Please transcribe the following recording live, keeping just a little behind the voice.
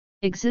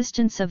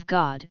Existence of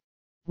God,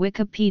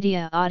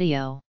 Wikipedia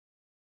audio.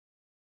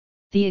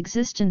 The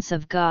existence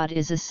of God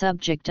is a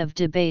subject of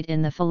debate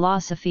in the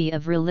philosophy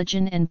of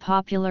religion and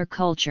popular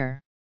culture.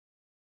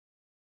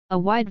 A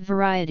wide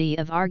variety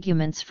of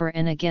arguments for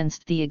and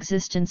against the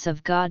existence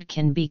of God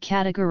can be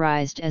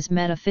categorized as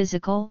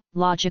metaphysical,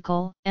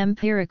 logical,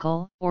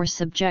 empirical, or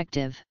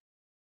subjective.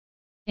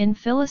 In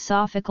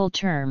philosophical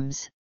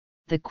terms,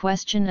 the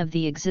question of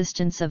the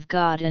existence of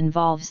God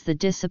involves the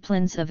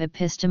disciplines of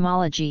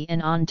epistemology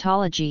and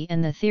ontology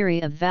and the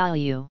theory of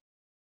value.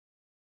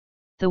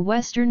 The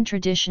Western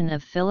tradition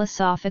of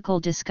philosophical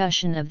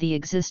discussion of the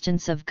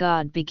existence of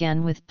God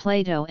began with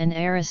Plato and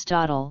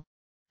Aristotle,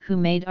 who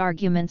made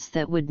arguments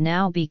that would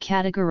now be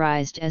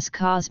categorized as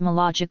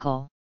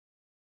cosmological.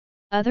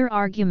 Other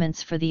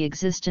arguments for the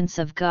existence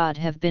of God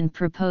have been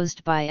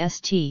proposed by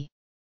St.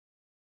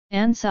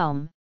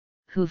 Anselm,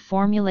 who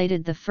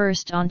formulated the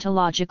first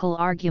ontological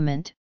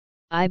argument,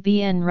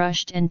 Ibn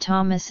Rushd and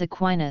Thomas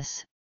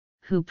Aquinas,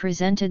 who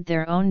presented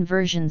their own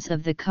versions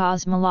of the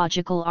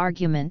cosmological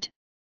argument,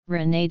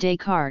 René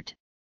Descartes,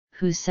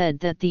 who said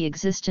that the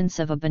existence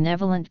of a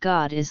benevolent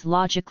God is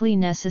logically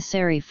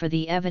necessary for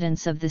the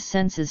evidence of the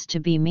senses to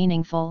be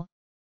meaningful,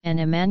 and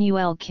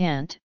Immanuel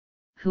Kant,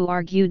 who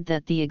argued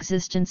that the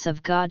existence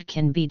of God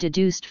can be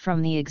deduced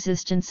from the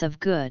existence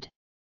of good.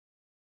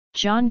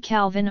 John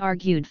Calvin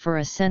argued for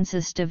a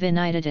sensus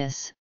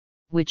divinitatis,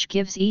 which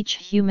gives each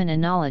human a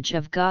knowledge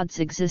of God's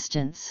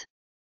existence.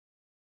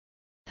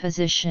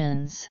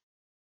 Positions.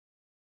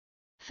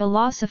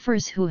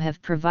 Philosophers who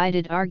have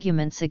provided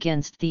arguments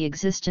against the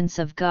existence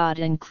of God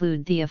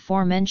include the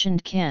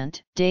aforementioned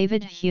Kant,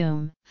 David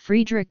Hume,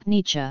 Friedrich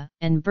Nietzsche,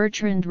 and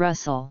Bertrand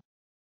Russell.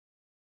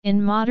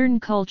 In modern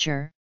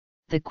culture,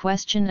 the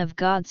question of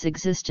God's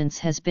existence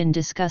has been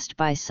discussed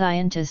by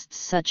scientists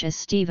such as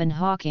Stephen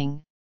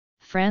Hawking,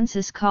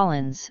 Francis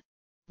Collins,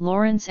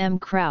 Lawrence M.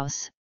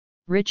 Krauss,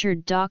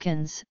 Richard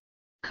Dawkins,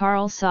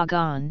 Carl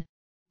Sagan,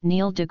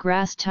 Neil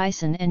deGrasse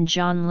Tyson and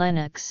John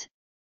Lennox,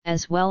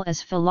 as well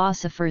as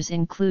philosophers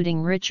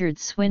including Richard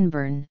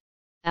Swinburne,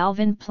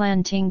 Alvin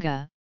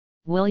Plantinga,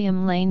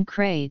 William Lane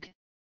Craig,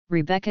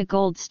 Rebecca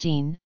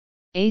Goldstein,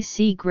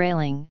 A.C.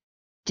 Grayling,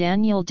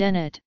 Daniel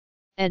Dennett,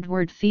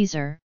 Edward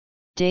Feser,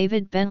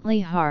 David Bentley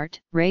Hart,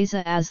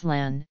 Reza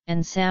Aslan,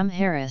 and Sam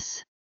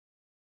Harris.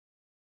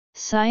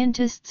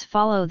 Scientists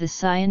follow the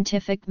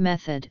scientific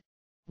method,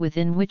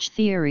 within which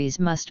theories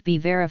must be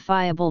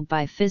verifiable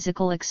by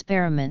physical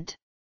experiment.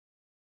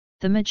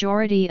 The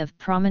majority of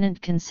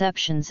prominent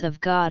conceptions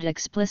of God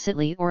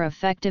explicitly or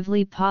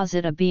effectively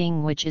posit a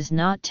being which is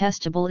not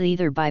testable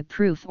either by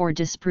proof or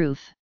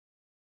disproof.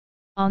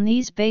 On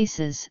these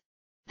bases,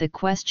 the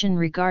question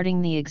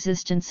regarding the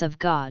existence of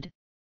God,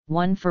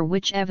 one for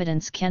which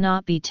evidence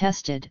cannot be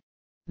tested,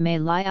 may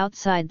lie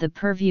outside the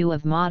purview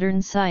of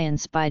modern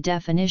science by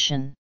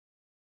definition.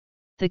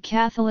 The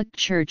Catholic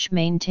Church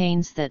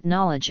maintains that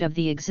knowledge of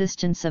the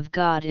existence of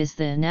God is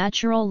the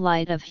natural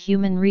light of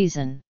human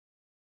reason.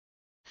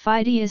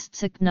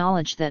 Fideists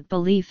acknowledge that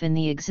belief in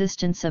the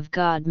existence of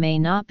God may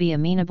not be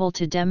amenable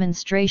to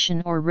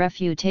demonstration or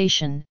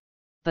refutation,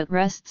 but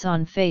rests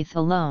on faith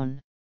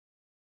alone.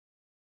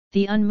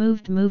 The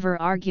unmoved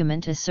mover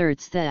argument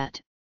asserts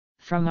that,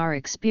 from our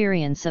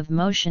experience of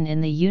motion in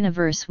the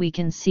universe, we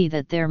can see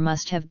that there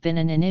must have been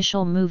an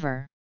initial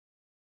mover.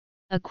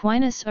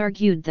 Aquinas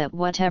argued that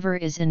whatever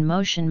is in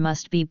motion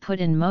must be put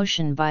in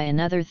motion by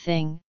another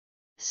thing,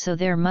 so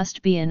there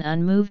must be an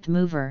unmoved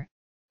mover.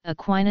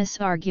 Aquinas'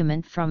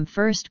 argument from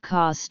first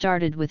cause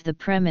started with the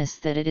premise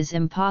that it is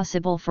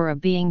impossible for a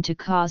being to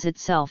cause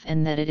itself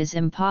and that it is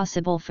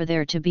impossible for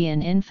there to be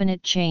an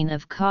infinite chain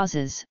of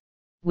causes,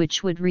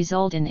 which would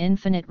result in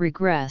infinite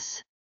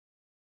regress.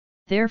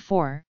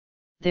 Therefore,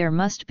 there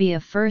must be a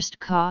first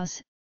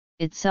cause,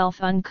 itself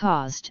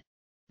uncaused.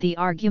 The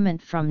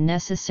argument from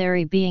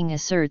necessary being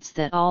asserts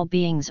that all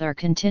beings are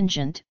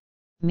contingent,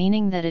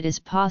 meaning that it is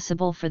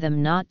possible for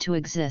them not to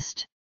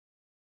exist.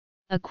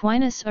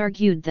 Aquinas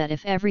argued that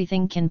if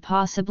everything can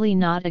possibly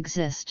not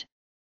exist,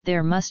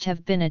 there must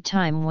have been a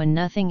time when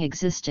nothing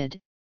existed.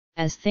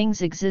 As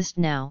things exist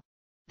now,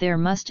 there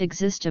must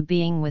exist a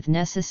being with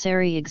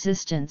necessary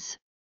existence,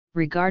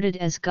 regarded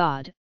as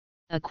God.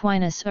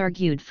 Aquinas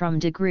argued from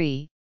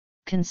degree,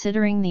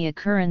 considering the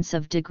occurrence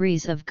of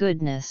degrees of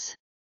goodness.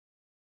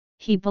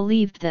 He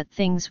believed that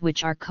things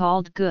which are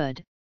called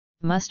good,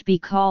 must be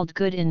called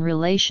good in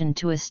relation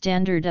to a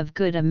standard of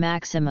good, a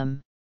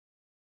maximum.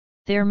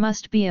 There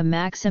must be a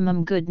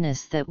maximum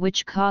goodness that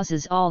which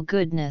causes all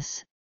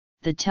goodness.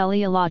 The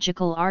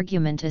teleological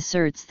argument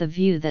asserts the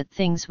view that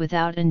things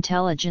without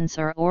intelligence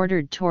are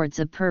ordered towards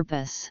a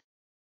purpose.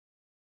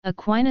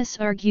 Aquinas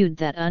argued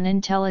that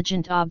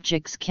unintelligent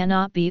objects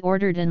cannot be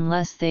ordered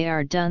unless they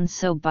are done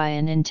so by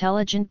an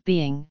intelligent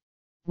being,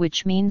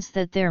 which means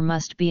that there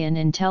must be an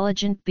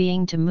intelligent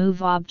being to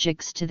move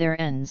objects to their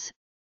ends,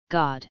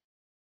 God.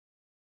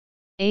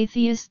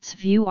 Atheists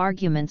view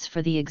arguments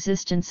for the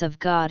existence of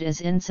God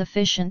as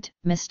insufficient,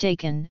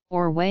 mistaken,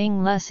 or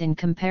weighing less in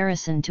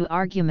comparison to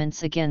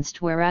arguments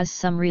against, whereas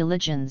some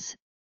religions,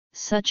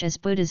 such as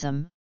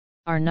Buddhism,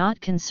 are not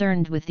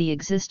concerned with the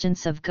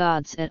existence of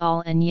gods at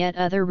all, and yet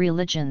other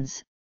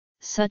religions,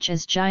 such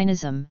as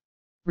Jainism,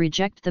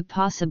 reject the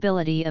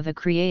possibility of a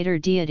creator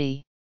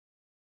deity.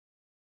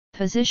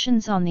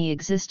 Positions on the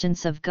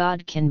existence of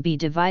God can be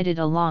divided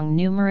along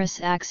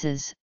numerous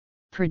axes,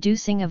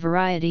 producing a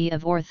variety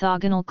of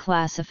orthogonal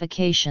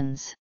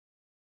classifications.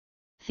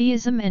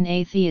 Theism and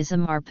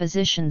atheism are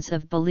positions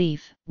of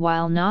belief,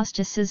 while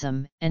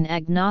Gnosticism and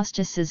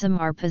agnosticism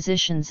are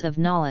positions of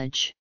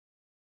knowledge.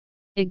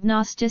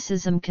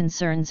 Agnosticism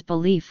concerns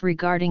belief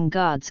regarding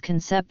God's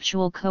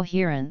conceptual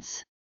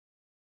coherence.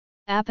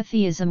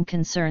 Apatheism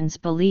concerns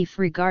belief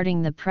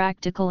regarding the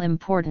practical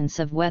importance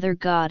of whether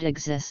God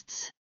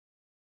exists.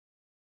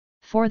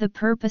 For the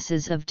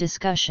purposes of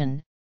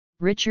discussion,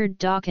 Richard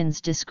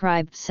Dawkins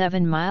described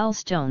 7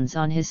 milestones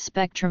on his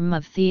spectrum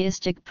of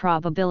theistic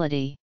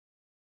probability.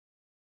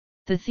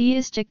 The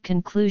theistic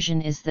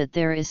conclusion is that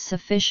there is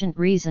sufficient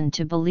reason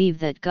to believe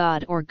that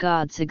God or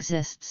gods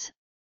exists,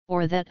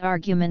 or that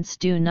arguments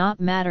do not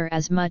matter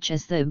as much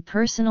as the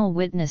personal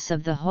witness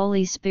of the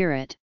Holy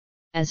Spirit,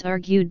 as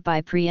argued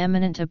by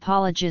preeminent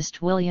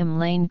apologist William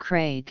Lane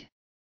Craig.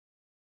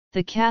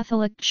 The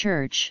Catholic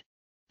Church,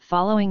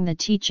 following the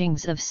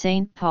teachings of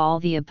St. Paul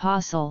the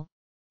Apostle,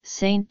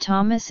 St.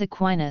 Thomas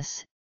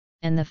Aquinas,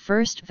 and the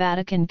First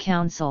Vatican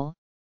Council,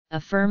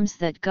 affirms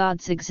that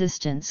God's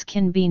existence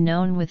can be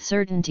known with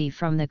certainty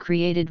from the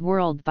created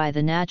world by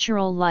the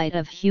natural light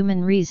of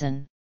human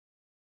reason.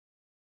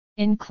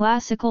 In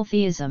classical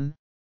theism,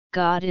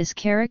 God is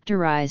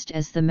characterized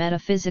as the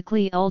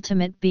metaphysically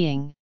ultimate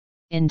being,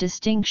 in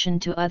distinction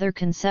to other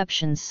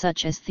conceptions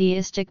such as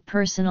theistic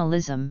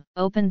personalism,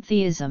 open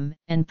theism,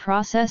 and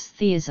process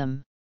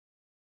theism.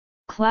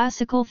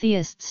 Classical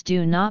theists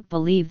do not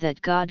believe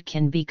that God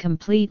can be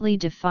completely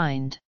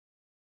defined.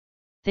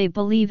 They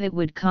believe it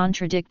would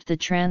contradict the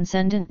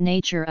transcendent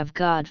nature of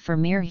God for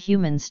mere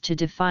humans to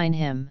define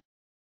him.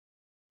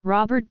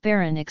 Robert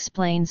Barron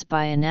explains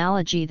by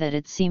analogy that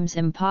it seems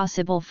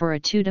impossible for a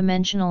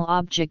two-dimensional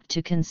object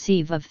to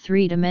conceive of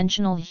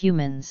three-dimensional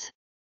humans.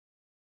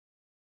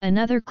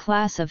 Another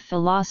class of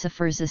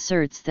philosophers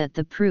asserts that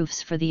the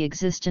proofs for the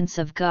existence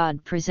of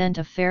God present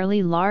a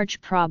fairly large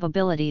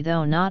probability,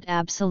 though not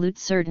absolute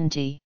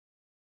certainty.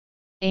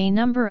 A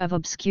number of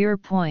obscure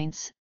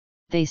points,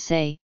 they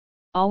say,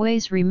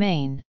 always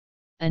remain.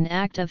 An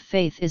act of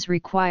faith is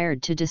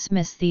required to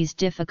dismiss these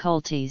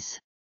difficulties.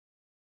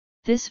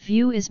 This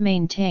view is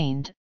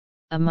maintained,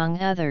 among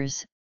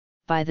others,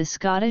 by the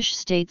Scottish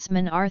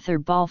statesman Arthur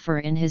Balfour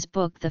in his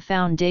book The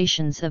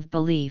Foundations of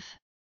Belief.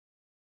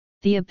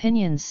 The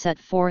opinions set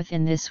forth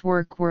in this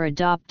work were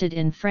adopted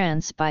in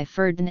France by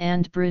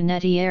Ferdinand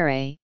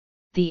Brunetière,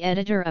 the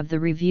editor of the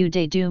Revue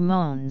des Deux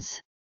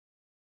Mondes.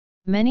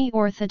 Many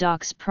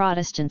Orthodox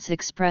Protestants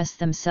express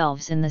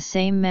themselves in the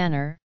same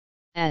manner,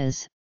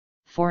 as,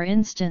 for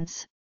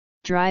instance,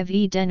 Drive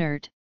E.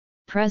 Dennert,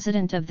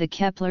 president of the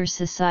Kepler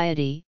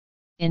Society,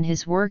 in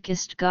his work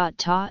Ist Gott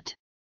tot?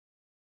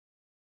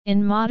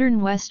 In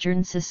modern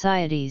Western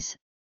societies,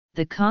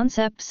 the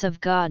concepts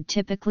of God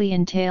typically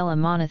entail a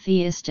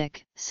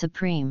monotheistic,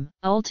 supreme,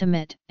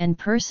 ultimate, and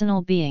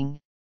personal being,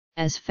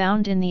 as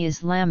found in the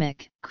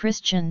Islamic,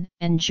 Christian,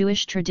 and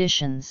Jewish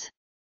traditions.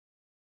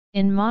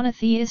 In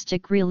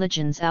monotheistic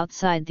religions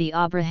outside the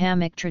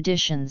Abrahamic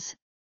traditions,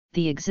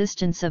 the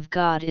existence of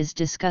God is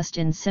discussed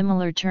in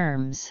similar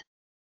terms.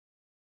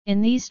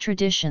 In these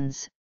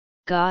traditions,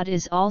 God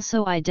is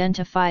also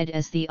identified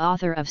as the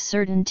author of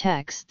certain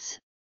texts,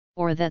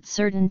 or that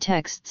certain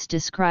texts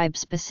describe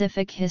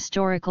specific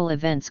historical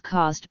events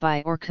caused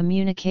by or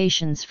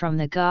communications from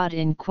the God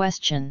in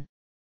question.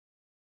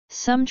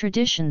 Some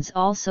traditions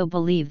also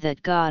believe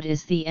that God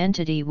is the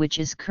entity which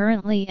is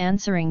currently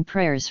answering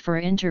prayers for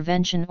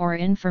intervention or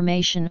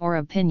information or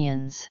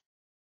opinions.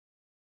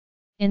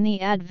 In the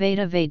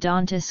Advaita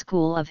Vedanta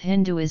school of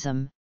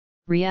Hinduism,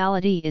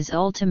 reality is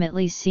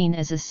ultimately seen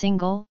as a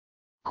single,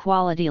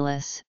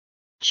 qualityless,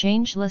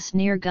 changeless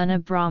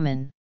Nirguna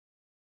Brahman.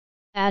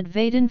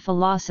 Advaitin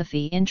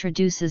philosophy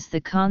introduces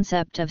the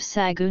concept of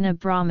Saguna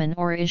Brahman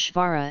or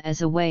Ishvara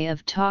as a way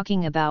of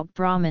talking about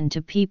Brahman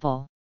to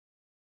people.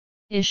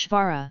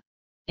 Ishvara,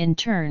 in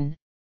turn,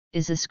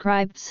 is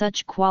ascribed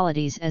such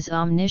qualities as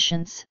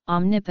omniscience,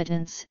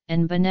 omnipotence,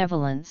 and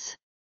benevolence.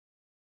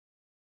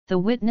 The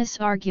witness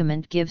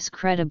argument gives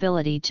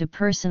credibility to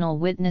personal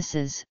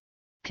witnesses,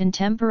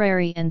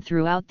 contemporary and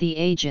throughout the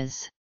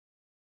ages.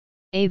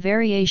 A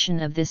variation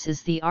of this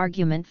is the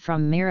argument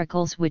from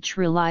miracles, which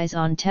relies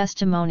on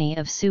testimony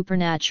of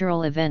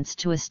supernatural events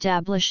to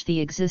establish the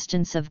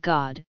existence of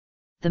God.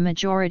 The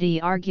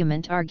majority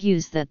argument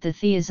argues that the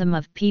theism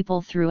of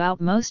people throughout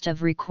most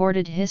of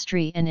recorded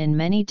history and in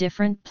many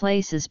different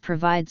places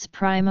provides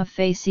prima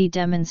facie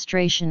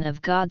demonstration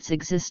of God's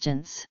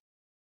existence.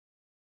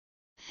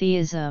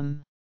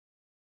 Theism.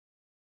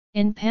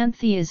 In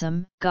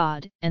pantheism,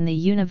 God and the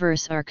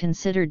universe are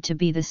considered to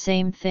be the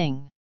same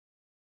thing.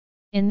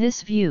 In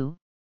this view,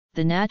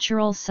 the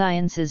natural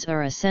sciences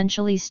are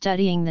essentially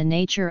studying the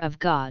nature of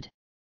God.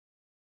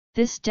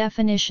 This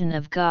definition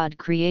of God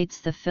creates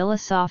the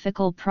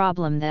philosophical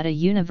problem that a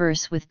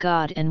universe with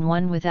God and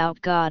one without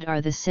God are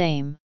the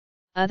same,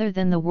 other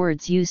than the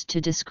words used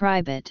to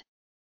describe it.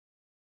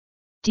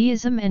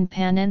 Deism and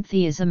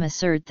panentheism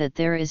assert that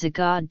there is a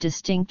God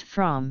distinct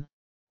from,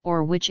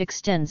 or which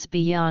extends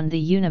beyond the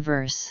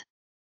universe.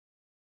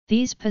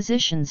 These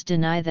positions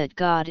deny that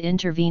God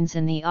intervenes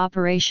in the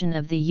operation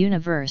of the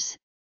universe,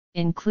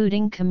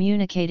 including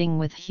communicating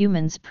with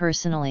humans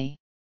personally.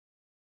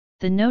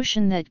 The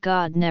notion that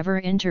God never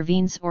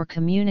intervenes or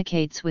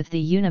communicates with the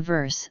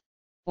universe,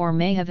 or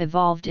may have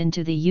evolved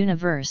into the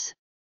universe,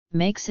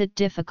 makes it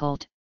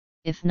difficult,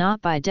 if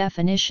not by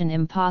definition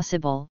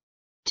impossible,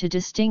 to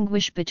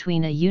distinguish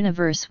between a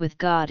universe with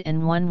God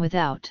and one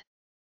without.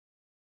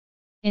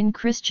 In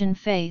Christian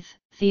faith,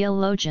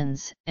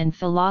 theologians and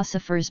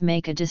philosophers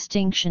make a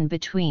distinction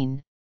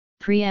between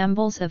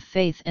preambles of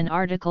faith and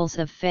articles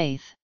of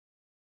faith.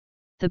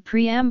 The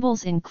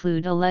preambles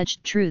include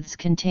alleged truths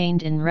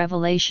contained in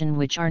revelation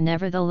which are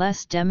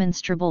nevertheless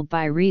demonstrable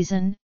by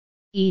reason,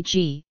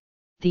 e.g.,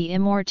 the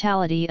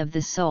immortality of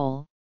the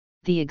soul,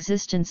 the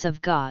existence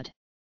of God.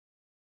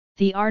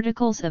 The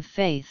articles of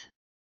faith,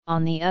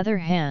 on the other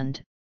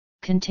hand,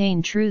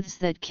 contain truths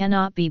that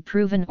cannot be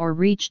proven or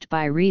reached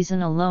by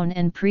reason alone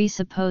and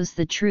presuppose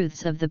the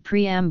truths of the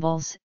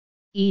preambles,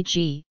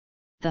 e.g.,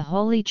 the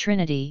Holy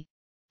Trinity,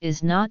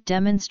 is not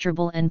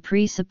demonstrable and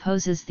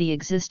presupposes the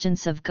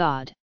existence of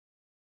God.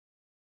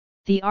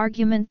 The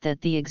argument that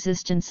the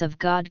existence of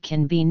God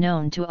can be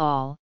known to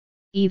all,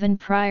 even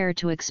prior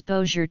to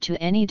exposure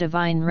to any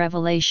divine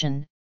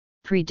revelation,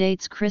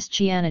 predates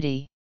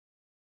Christianity.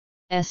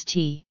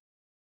 St.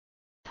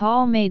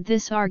 Paul made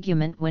this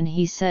argument when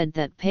he said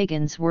that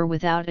pagans were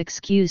without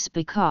excuse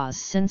because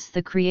since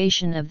the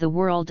creation of the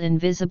world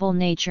invisible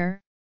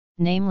nature,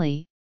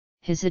 namely,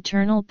 his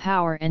eternal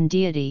power and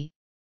deity,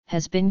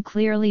 has been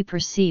clearly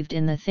perceived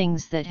in the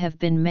things that have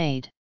been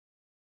made.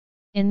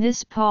 In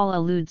this Paul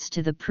alludes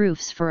to the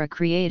proofs for a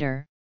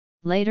creator,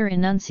 later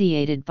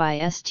enunciated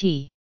by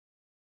St.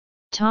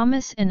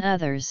 Thomas and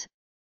others,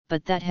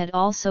 but that had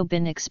also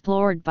been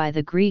explored by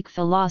the Greek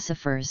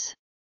philosophers.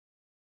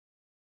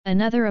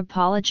 Another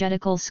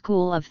apologetical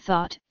school of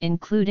thought,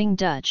 including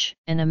Dutch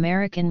and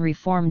American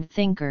Reformed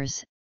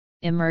thinkers,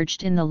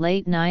 emerged in the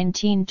late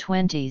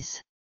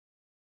 1920s.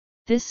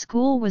 This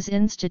school was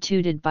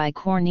instituted by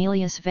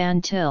Cornelius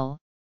Van Til,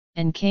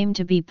 and came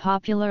to be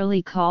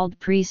popularly called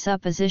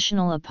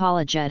presuppositional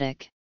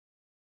apologetic.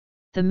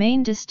 The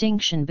main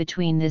distinction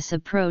between this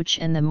approach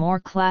and the more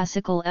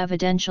classical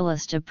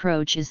evidentialist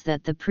approach is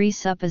that the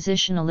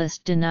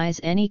presuppositionalist denies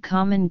any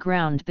common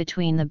ground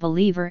between the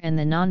believer and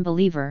the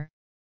non-believer,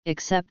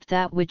 except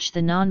that which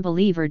the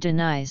non-believer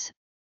denies,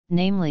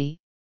 namely,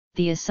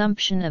 the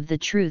assumption of the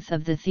truth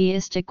of the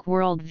theistic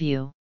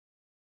worldview.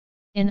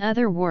 In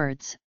other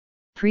words,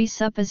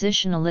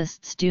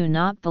 presuppositionalists do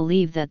not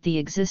believe that the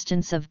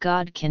existence of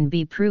God can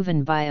be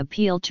proven by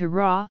appeal to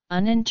raw,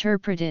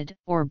 uninterpreted,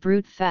 or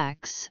brute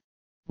facts,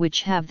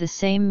 which have the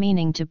same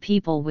meaning to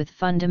people with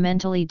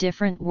fundamentally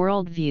different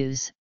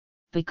worldviews,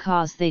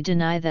 because they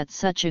deny that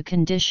such a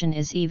condition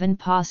is even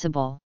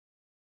possible.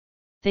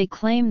 They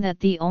claim that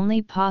the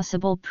only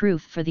possible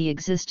proof for the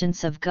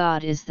existence of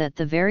God is that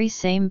the very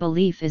same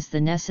belief is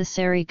the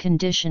necessary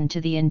condition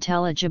to the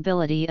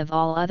intelligibility of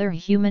all other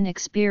human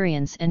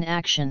experience and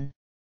action.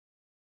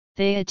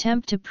 They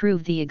attempt to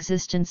prove the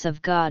existence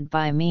of God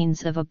by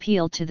means of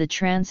appeal to the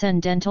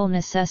transcendental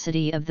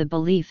necessity of the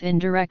belief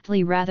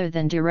indirectly rather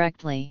than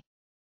directly.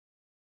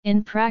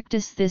 In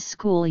practice, this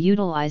school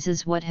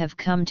utilizes what have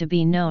come to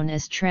be known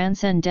as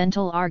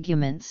transcendental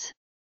arguments.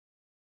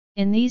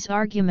 In these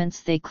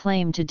arguments they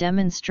claim to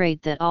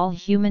demonstrate that all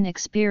human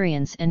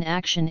experience and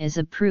action is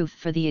a proof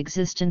for the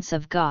existence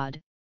of God,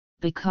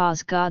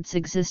 because God's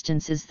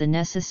existence is the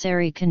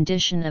necessary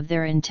condition of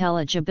their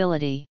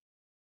intelligibility.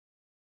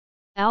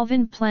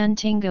 Alvin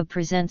Plantinga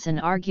presents an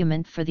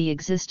argument for the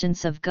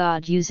existence of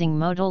God using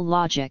modal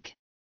logic.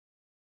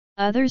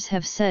 Others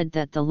have said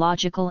that the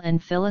logical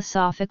and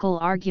philosophical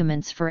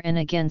arguments for and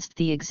against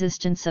the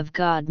existence of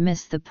God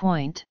miss the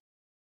point.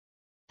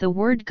 The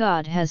word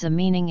God has a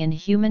meaning in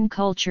human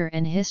culture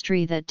and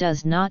history that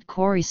does not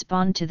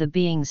correspond to the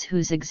beings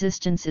whose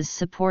existence is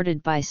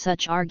supported by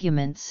such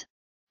arguments,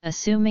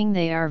 assuming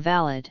they are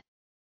valid.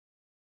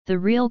 The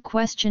real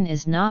question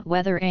is not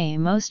whether a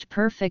most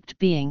perfect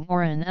being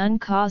or an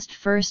uncaused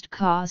first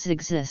cause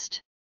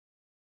exist.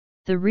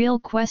 The real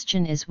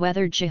question is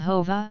whether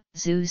Jehovah,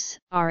 Zeus,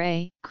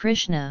 Ra,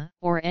 Krishna,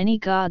 or any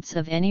gods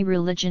of any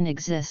religion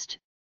exist,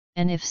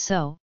 and if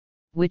so,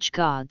 which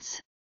gods?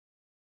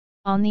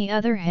 On the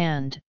other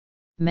hand,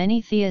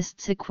 many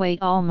theists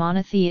equate all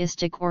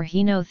monotheistic or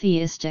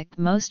henotheistic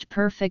most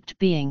perfect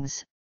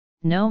beings,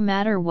 no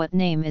matter what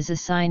name is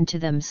assigned to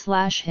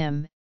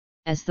them/him,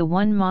 as the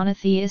one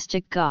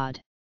monotheistic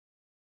God.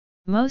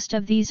 Most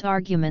of these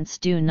arguments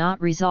do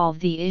not resolve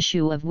the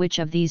issue of which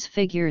of these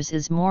figures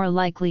is more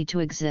likely to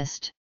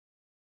exist.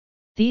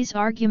 These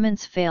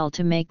arguments fail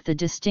to make the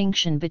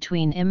distinction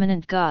between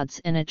immanent gods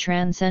and a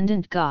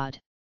transcendent God.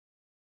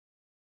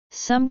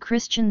 Some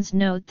Christians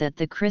note that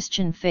the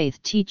Christian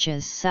faith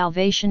teaches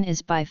salvation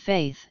is by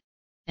faith,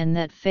 and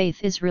that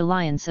faith is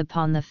reliance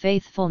upon the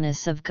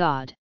faithfulness of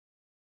God.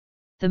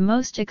 The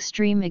most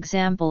extreme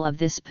example of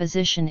this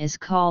position is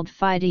called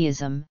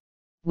fideism,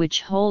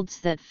 which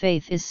holds that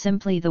faith is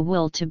simply the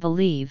will to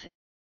believe,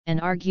 and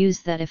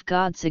argues that if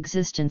God's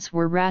existence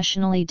were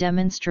rationally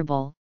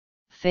demonstrable,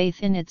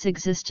 faith in its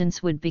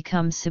existence would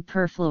become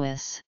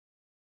superfluous.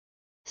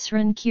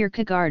 Søren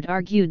Kierkegaard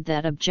argued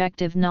that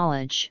objective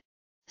knowledge,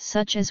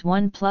 such as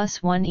 1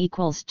 + 1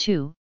 =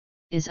 2,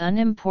 is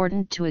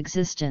unimportant to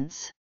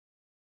existence.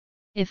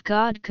 If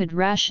God could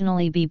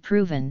rationally be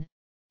proven,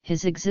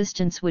 his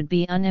existence would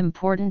be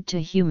unimportant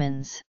to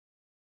humans.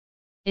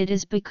 It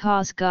is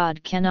because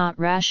God cannot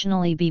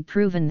rationally be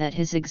proven that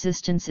his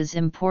existence is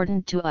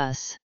important to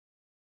us.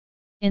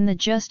 In The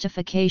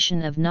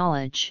Justification of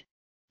Knowledge,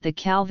 the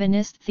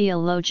Calvinist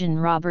theologian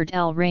Robert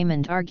L.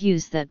 Raymond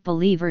argues that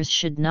believers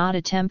should not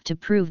attempt to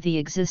prove the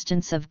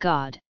existence of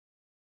God.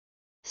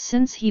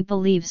 Since he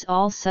believes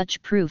all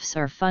such proofs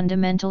are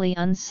fundamentally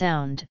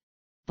unsound,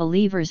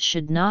 believers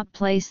should not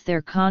place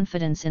their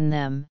confidence in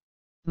them,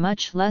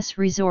 much less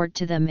resort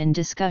to them in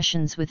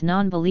discussions with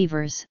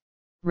non-believers.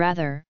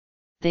 Rather,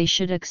 they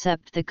should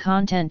accept the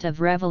content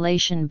of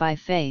revelation by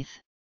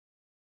faith.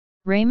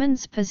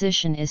 Raymond's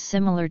position is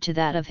similar to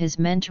that of his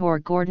mentor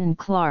Gordon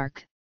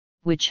Clark,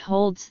 which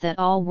holds that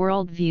all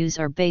worldviews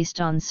are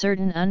based on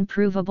certain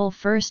unprovable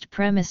first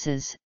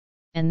premises,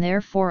 and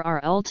therefore are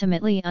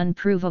ultimately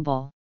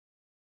unprovable.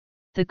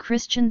 The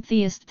Christian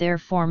theist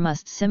therefore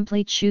must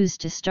simply choose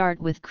to start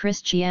with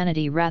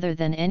Christianity rather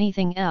than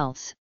anything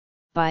else,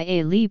 by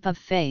a leap of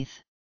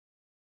faith.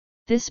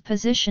 This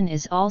position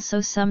is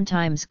also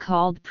sometimes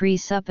called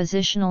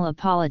presuppositional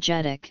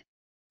apologetic,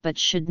 but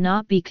should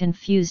not be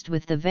confused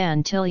with the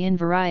Van Tillian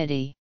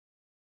variety.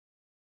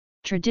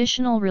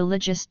 Traditional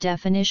religious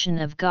definition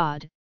of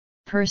God: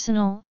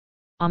 personal,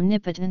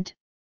 omnipotent,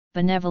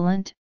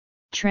 benevolent,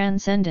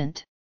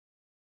 transcendent.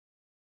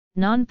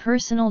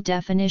 Non-personal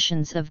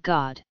definitions of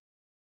God.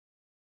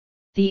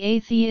 The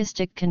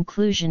atheistic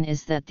conclusion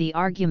is that the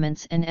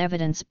arguments and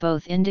evidence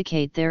both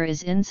indicate there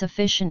is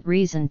insufficient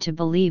reason to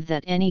believe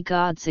that any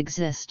gods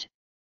exist,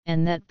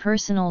 and that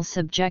personal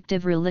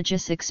subjective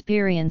religious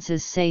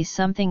experiences say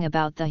something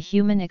about the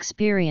human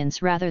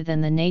experience rather than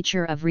the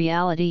nature of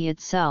reality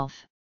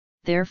itself.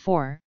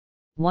 Therefore,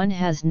 one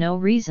has no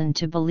reason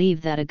to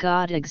believe that a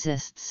God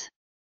exists.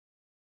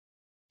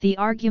 The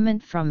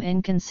argument from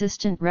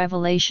inconsistent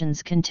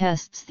revelations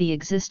contests the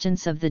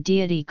existence of the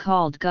deity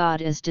called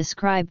God as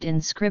described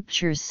in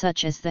scriptures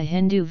such as the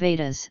Hindu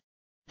Vedas,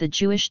 the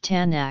Jewish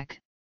Tanakh,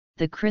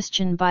 the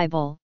Christian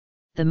Bible,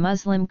 the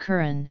Muslim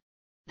Quran,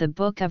 the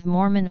Book of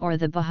Mormon or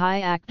the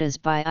Bahá'í Actas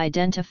by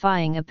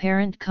identifying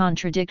apparent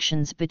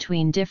contradictions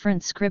between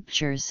different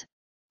scriptures,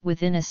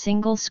 within a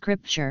single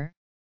scripture,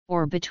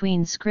 or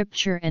between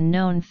scripture and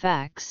known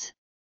facts.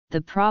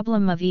 The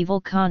problem of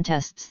evil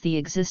contests the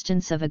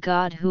existence of a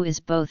God who is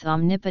both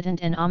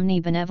omnipotent and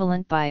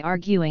omnibenevolent by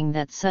arguing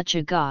that such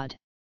a God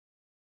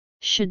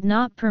should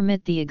not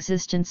permit the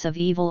existence of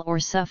evil or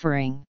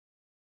suffering.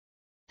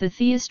 The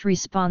theist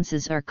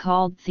responses are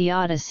called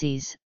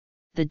theodicies,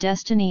 the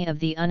destiny of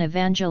the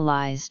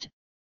unevangelized,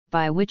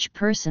 by which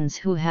persons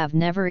who have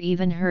never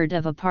even heard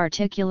of a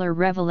particular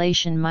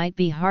revelation might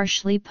be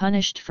harshly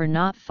punished for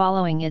not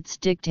following its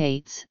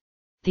dictates.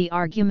 The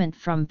argument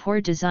from poor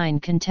design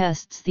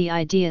contests the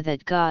idea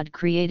that God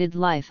created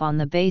life on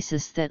the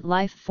basis that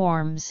life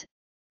forms,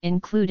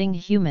 including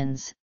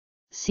humans,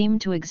 seem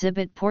to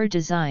exhibit poor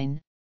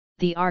design.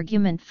 The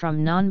argument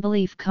from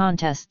non-belief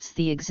contests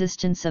the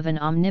existence of an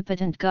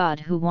omnipotent God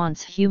who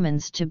wants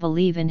humans to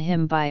believe in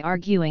him by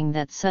arguing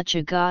that such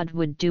a God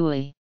would do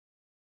a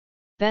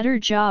better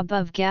job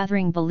of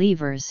gathering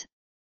believers.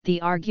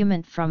 The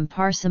argument from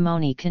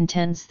parsimony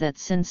contends that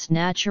since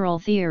natural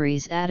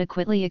theories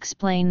adequately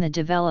explain the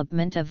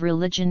development of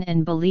religion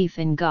and belief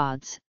in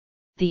gods,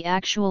 the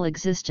actual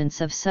existence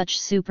of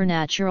such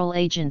supernatural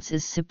agents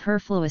is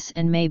superfluous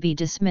and may be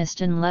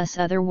dismissed unless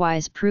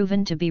otherwise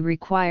proven to be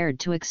required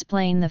to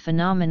explain the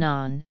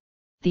phenomenon.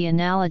 The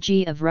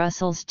analogy of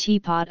Russell's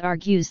teapot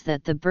argues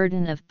that the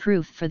burden of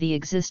proof for the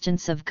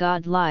existence of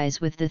God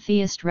lies with the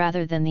theist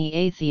rather than the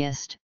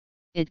atheist.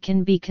 It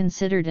can be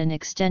considered an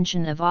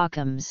extension of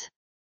Occam's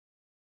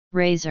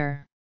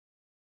razor.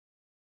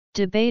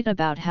 Debate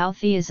about how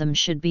theism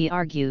should be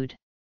argued.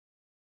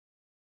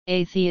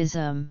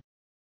 Atheism.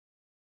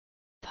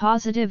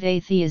 Positive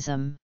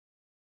atheism.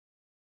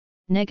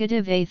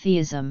 Negative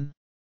atheism.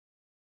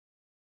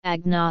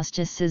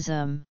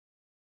 Agnosticism.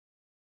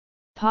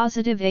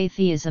 Positive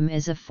atheism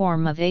is a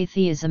form of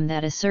atheism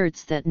that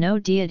asserts that no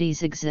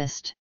deities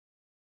exist.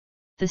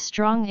 The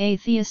strong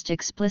atheist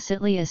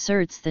explicitly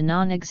asserts the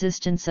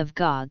non-existence of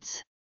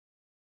gods.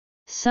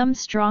 Some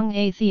strong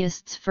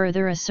atheists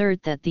further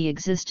assert that the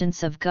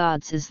existence of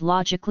gods is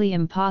logically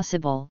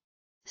impossible,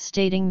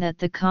 stating that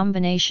the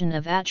combination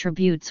of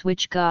attributes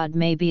which God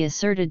may be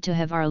asserted to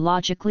have are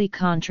logically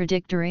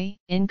contradictory,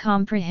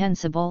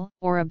 incomprehensible,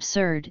 or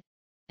absurd,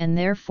 and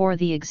therefore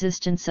the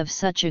existence of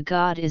such a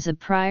God is a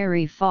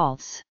priori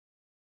false.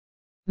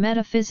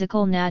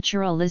 Metaphysical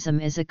naturalism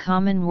is a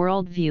common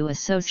worldview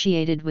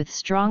associated with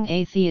strong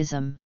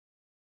atheism.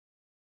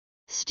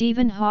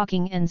 Stephen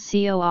Hawking and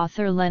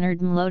co-author Leonard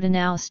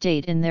Mlodinow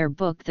state in their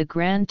book The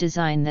Grand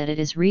Design that it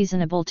is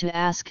reasonable to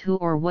ask who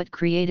or what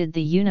created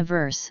the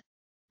universe,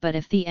 but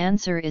if the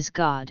answer is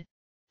God,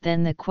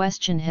 then the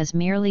question has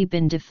merely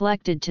been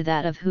deflected to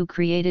that of who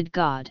created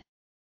God.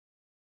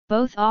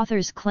 Both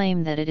authors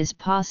claim that it is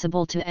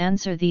possible to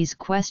answer these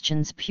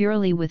questions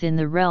purely within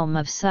the realm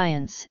of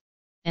science,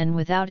 and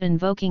without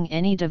invoking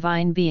any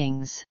divine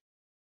beings.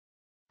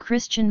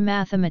 Christian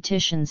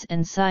mathematicians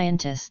and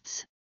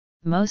scientists,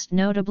 most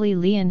notably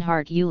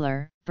Leonhard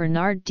Euler,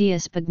 Bernard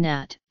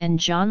d'Espagnat, and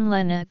John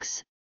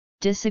Lennox,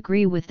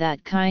 disagree with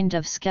that kind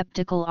of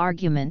skeptical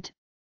argument.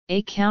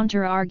 A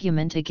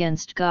counter-argument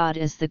against God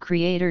as the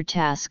creator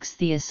tasks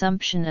the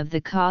assumption of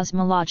the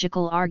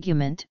cosmological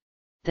argument,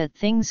 that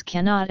things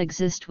cannot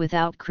exist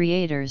without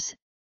creators,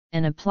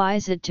 and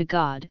applies it to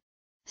God,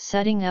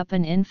 setting up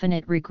an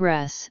infinite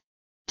regress.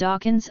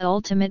 Dawkins'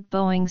 ultimate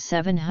Boeing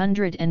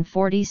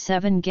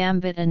 747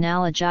 gambit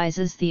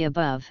analogizes the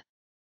above.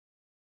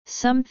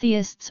 Some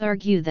theists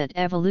argue that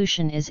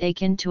evolution is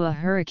akin to a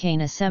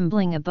hurricane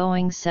assembling a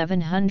Boeing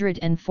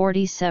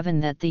 747,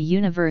 that the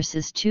universe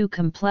is too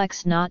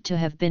complex not to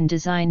have been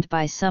designed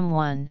by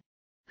someone,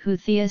 who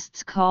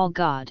theists call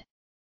God.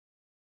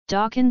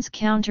 Dawkins'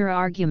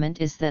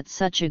 counter-argument is that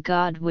such a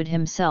God would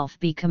himself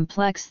be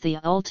complex, the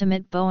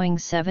ultimate Boeing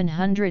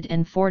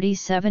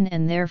 747,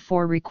 and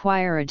therefore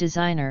require a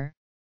designer.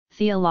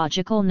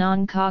 Theological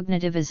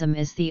non-cognitivism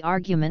is the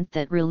argument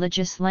that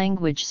religious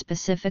language,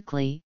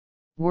 specifically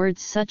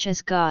words such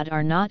as God,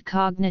 are not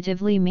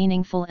cognitively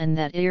meaningful and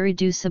that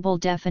irreducible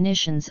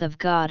definitions of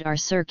God are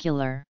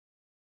circular.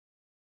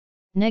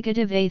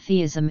 Negative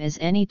atheism is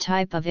any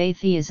type of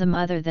atheism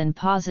other than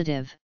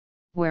positive,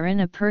 wherein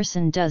a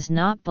person does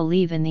not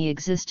believe in the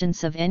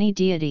existence of any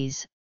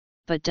deities,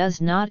 but does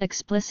not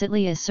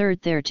explicitly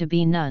assert there to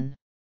be none.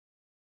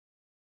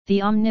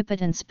 The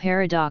omnipotence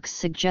paradox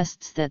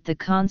suggests that the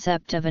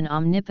concept of an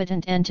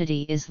omnipotent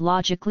entity is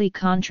logically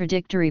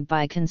contradictory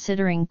by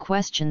considering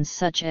questions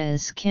such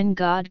as, can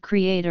God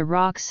create a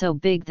rock so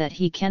big that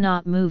he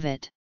cannot move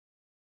it?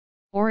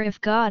 Or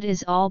if God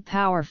is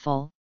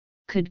all-powerful,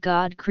 could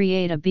God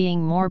create a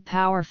being more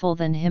powerful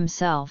than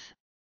himself?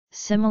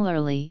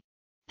 Similarly,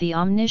 the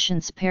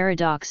omniscience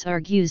paradox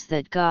argues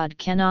that God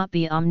cannot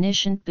be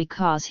omniscient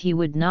because he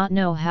would not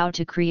know how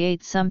to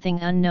create something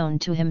unknown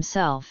to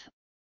himself.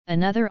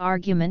 Another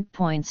argument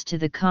points to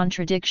the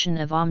contradiction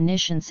of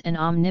omniscience and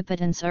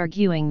omnipotence,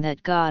 arguing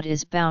that God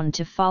is bound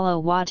to follow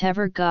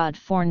whatever God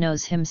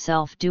foreknows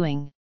himself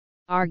doing.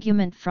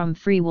 Argument from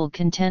free will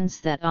contends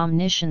that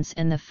omniscience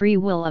and the free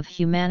will of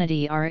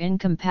humanity are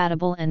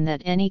incompatible, and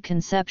that any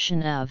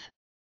conception of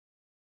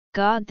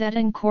God that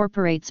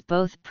incorporates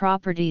both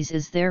properties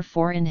is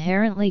therefore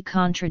inherently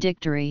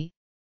contradictory.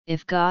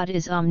 If God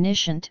is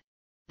omniscient,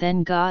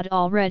 then God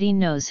already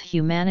knows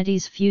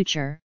humanity's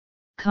future.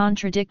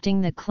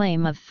 Contradicting the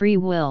claim of free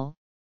will,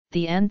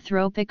 the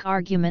anthropic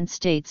argument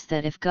states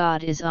that if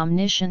God is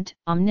omniscient,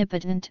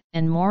 omnipotent,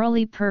 and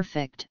morally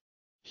perfect,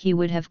 he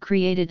would have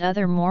created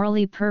other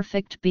morally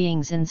perfect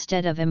beings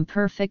instead of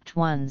imperfect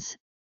ones,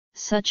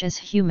 such as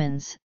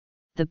humans.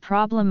 The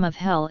problem of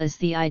hell is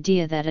the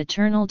idea that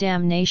eternal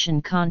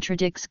damnation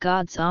contradicts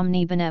God's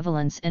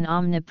omnibenevolence and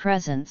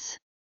omnipresence.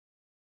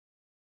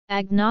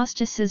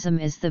 Agnosticism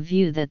is the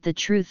view that the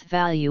truth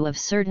value of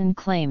certain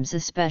claims,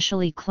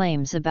 especially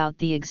claims about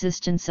the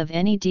existence of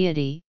any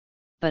deity,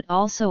 but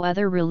also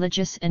other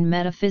religious and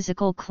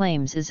metaphysical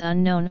claims, is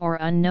unknown or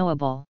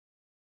unknowable.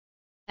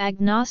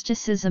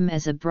 Agnosticism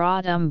as a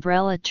broad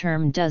umbrella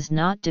term does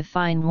not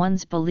define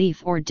one's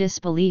belief or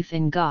disbelief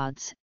in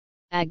gods.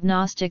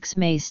 Agnostics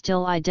may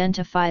still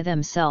identify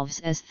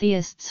themselves as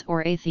theists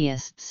or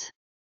atheists.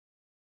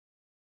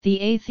 The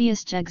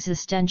atheist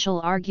existential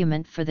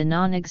argument for the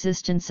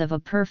non-existence of a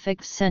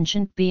perfect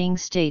sentient being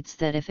states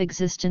that if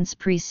existence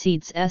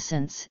precedes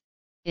essence,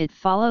 it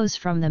follows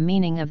from the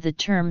meaning of the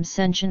term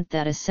sentient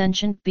that a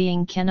sentient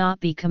being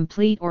cannot be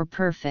complete or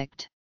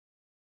perfect.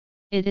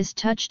 It is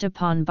touched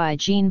upon by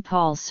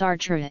Jean-Paul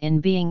Sartre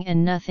in Being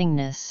and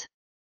Nothingness.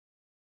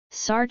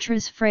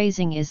 Sartre's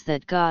phrasing is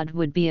that God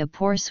would be a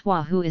pour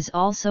soi who is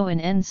also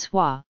an en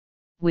soi,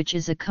 which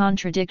is a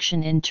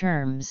contradiction in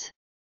terms.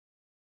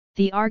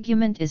 The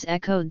argument is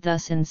echoed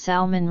thus in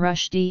Salman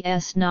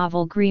Rushdie's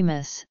novel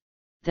Grimace,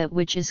 that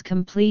which is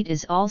complete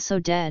is also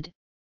dead.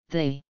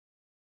 The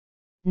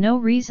no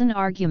reason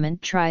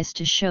argument tries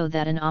to show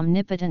that an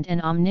omnipotent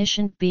and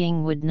omniscient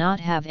being would not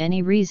have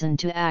any reason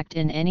to act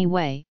in any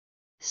way,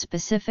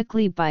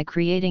 specifically by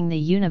creating the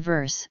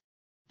universe,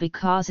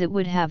 because it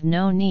would have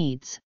no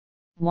needs,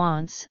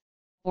 wants,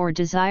 or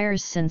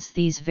desires, since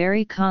these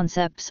very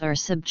concepts are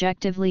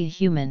subjectively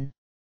human.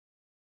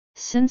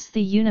 Since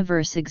the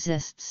universe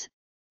exists,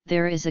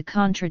 there is a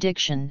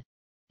contradiction,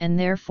 and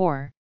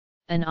therefore,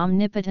 an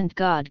omnipotent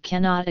God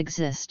cannot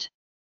exist.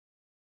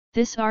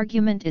 This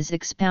argument is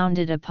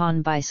expounded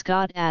upon by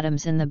Scott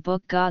Adams in the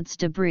book God's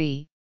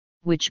Debris,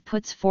 which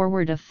puts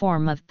forward a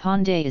form of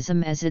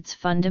pandeism as its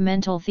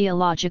fundamental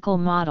theological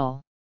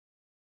model.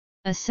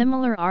 A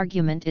similar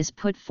argument is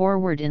put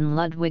forward in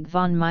Ludwig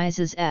von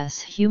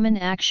Mises's Human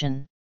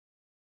Action.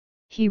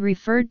 He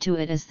referred to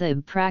it as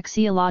the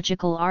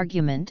praxeological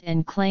argument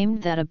and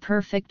claimed that a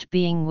perfect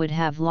being would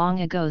have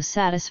long ago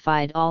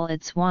satisfied all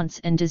its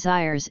wants and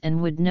desires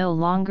and would no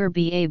longer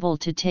be able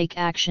to take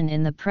action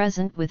in the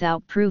present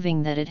without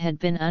proving that it had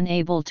been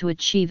unable to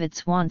achieve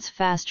its wants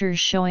faster,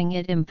 showing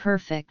it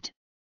imperfect.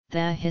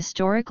 The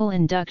historical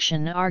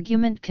induction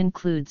argument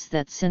concludes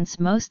that since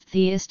most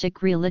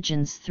theistic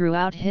religions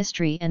throughout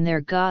history and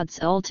their gods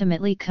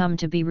ultimately come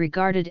to be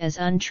regarded as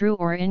untrue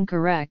or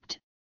incorrect,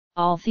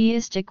 all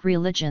theistic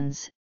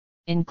religions,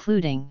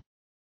 including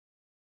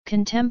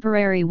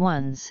contemporary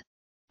ones,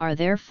 are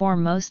therefore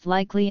most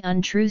likely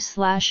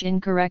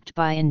untrue/incorrect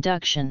by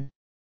induction.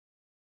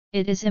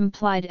 It is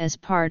implied as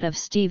part of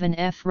Stephen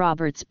F.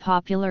 Roberts'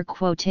 popular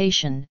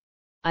quotation,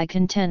 "I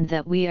contend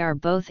that we are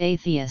both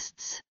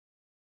atheists.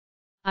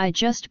 I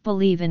just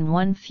believe in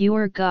one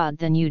fewer God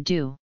than you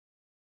do."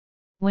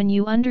 When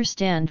you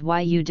understand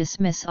why you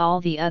dismiss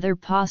all the other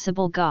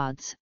possible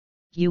gods,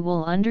 you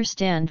will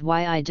understand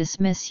why I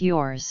dismiss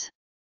yours.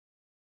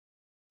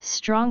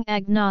 Strong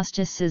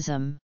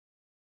agnosticism.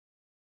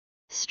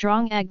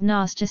 Strong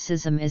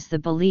agnosticism is the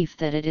belief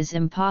that it is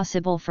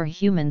impossible for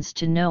humans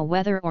to know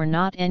whether or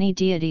not any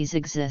deities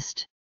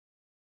exist.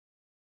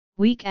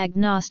 Weak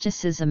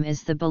agnosticism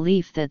is the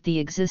belief that the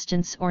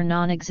existence or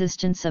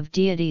non-existence of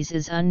deities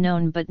is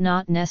unknown but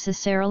not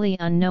necessarily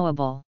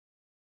unknowable.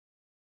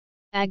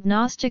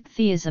 Agnostic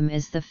theism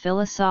is the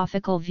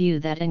philosophical view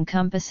that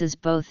encompasses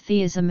both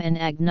theism and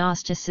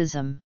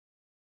agnosticism.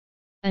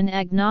 An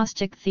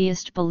agnostic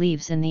theist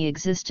believes in the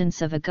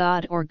existence of a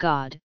god or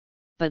God,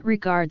 but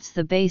regards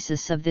the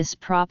basis of this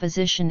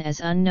proposition as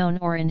unknown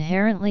or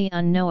inherently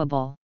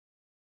unknowable.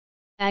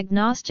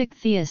 Agnostic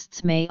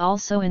theists may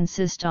also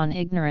insist on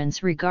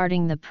ignorance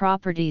regarding the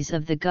properties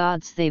of the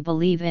gods they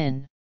believe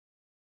in.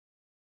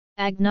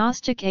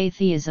 Agnostic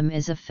atheism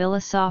is a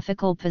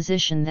philosophical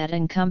position that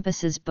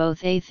encompasses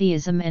both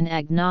atheism and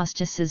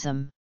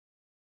agnosticism.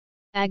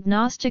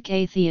 Agnostic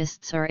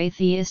atheists are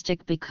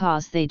atheistic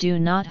because they do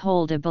not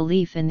hold a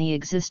belief in the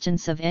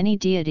existence of any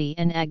deity,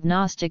 and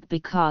agnostic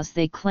because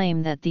they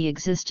claim that the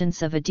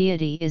existence of a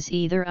deity is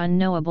either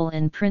unknowable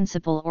in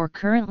principle or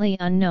currently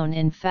unknown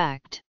in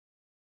fact.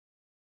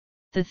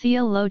 The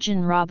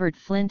theologian Robert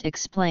Flint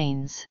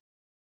explains,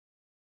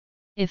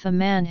 "If a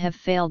man have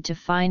failed to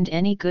find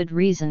any good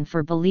reason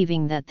for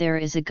believing that there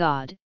is a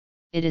God,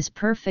 it is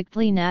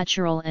perfectly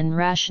natural and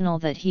rational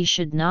that he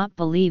should not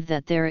believe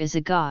that there is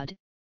a God,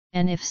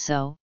 and if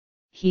so,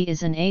 he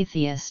is an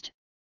atheist,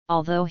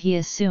 although he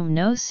assume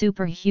no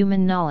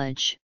superhuman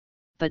knowledge,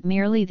 but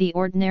merely the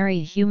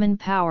ordinary human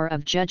power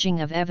of judging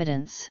of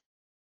evidence.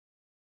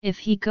 If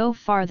he go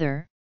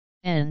farther,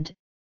 and,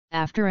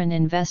 after an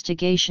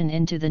investigation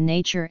into the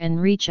nature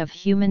and reach of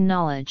human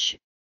knowledge,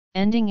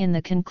 ending in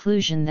the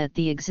conclusion that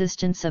the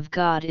existence of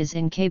God is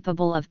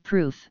incapable of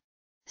proof,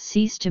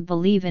 cease to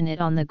believe in it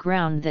on the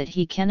ground that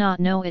he cannot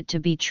know it to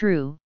be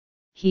true,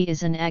 he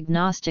is an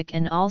agnostic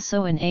and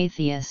also an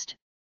atheist,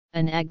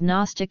 an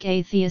agnostic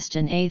atheist,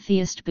 an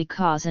atheist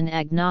because an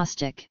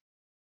agnostic.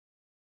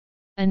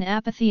 An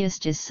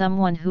apatheist is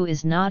someone who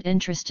is not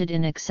interested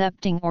in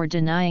accepting or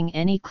denying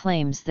any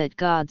claims that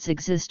gods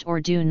exist or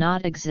do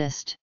not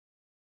exist.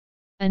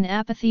 An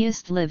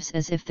apatheist lives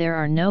as if there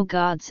are no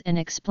gods and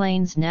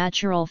explains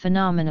natural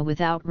phenomena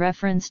without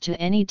reference to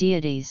any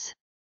deities.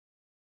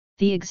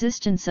 The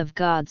existence of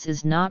gods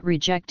is not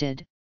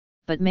rejected,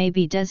 but may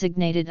be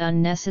designated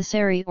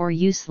unnecessary or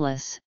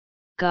useless.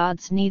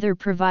 Gods neither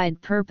provide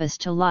purpose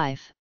to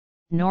life,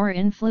 nor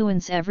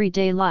influence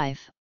everyday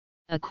life,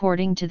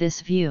 according to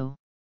this view.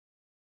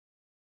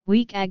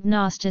 Weak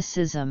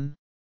agnosticism.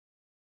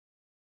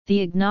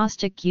 The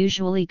agnostic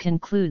usually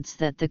concludes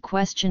that the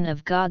question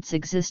of God's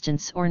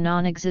existence or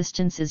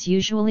non-existence is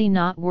usually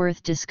not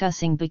worth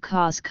discussing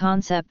because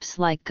concepts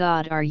like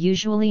God are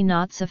usually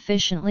not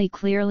sufficiently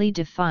clearly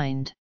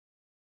defined.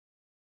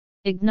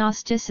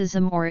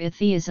 Agnosticism or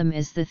atheism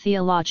is the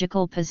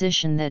theological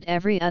position that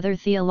every other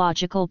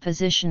theological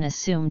position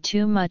assume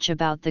too much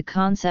about the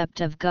concept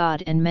of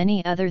God and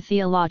many other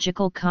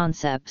theological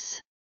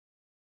concepts.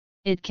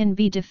 It can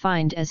be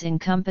defined as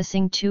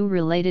encompassing two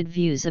related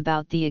views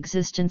about the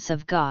existence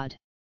of God.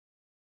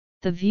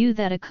 The view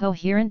that a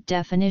coherent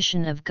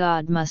definition of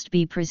God must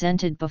be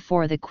presented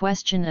before the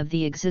question of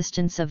the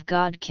existence of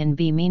God can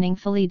be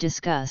meaningfully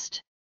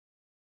discussed.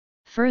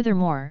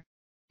 Furthermore,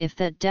 if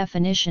that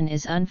definition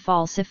is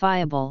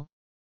unfalsifiable,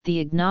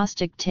 the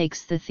agnostic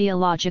takes the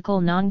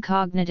theological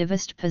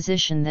non-cognitivist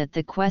position that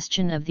the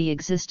question of the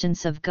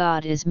existence of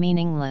God is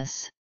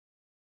meaningless.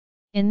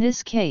 In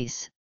this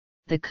case,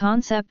 the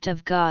concept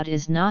of God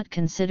is not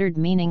considered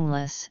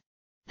meaningless,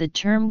 the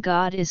term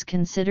God is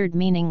considered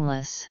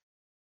meaningless.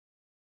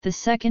 The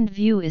second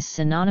view is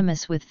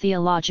synonymous with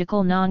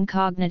theological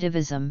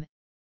non-cognitivism,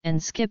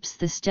 and skips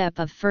the step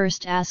of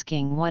first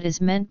asking what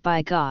is meant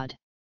by God.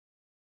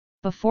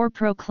 Before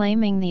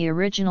proclaiming the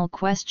original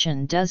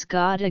question, does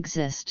God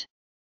exist,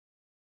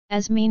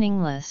 as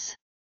meaningless.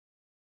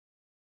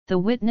 The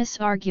witness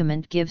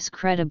argument gives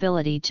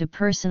credibility to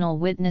personal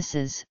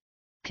witnesses,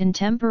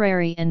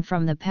 contemporary and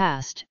from the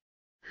past,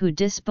 who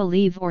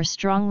disbelieve or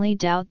strongly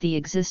doubt the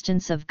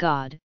existence of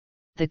God.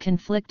 The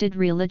conflicted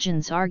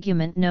religions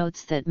argument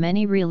notes that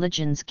many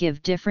religions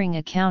give differing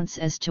accounts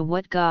as to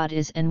what God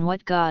is and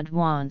what God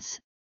wants.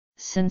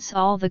 Since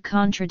all the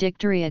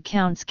contradictory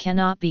accounts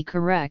cannot be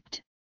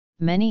correct,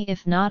 many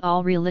if not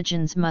all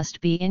religions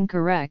must be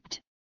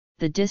incorrect.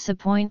 The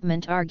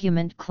disappointment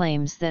argument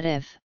claims that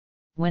if,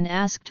 when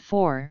asked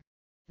for,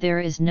 there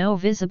is no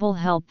visible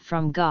help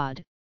from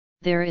God,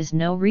 there is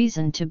no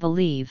reason to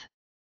believe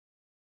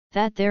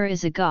that there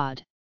is a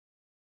God.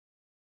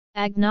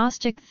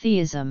 Agnostic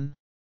theism.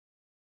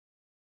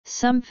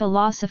 Some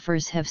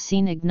philosophers have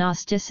seen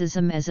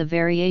agnosticism as a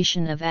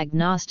variation of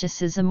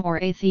agnosticism or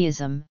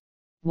atheism,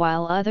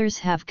 while others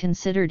have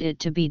considered it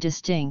to be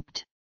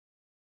distinct.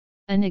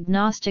 An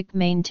agnostic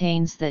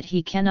maintains that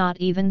he cannot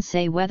even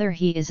say whether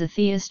he is a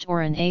theist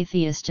or an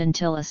atheist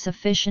until a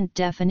sufficient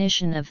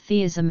definition of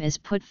theism is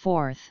put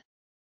forth.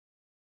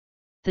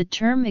 The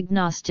term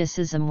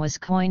agnosticism was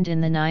coined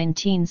in the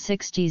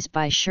 1960s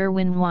by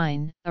Sherwin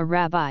Wine, a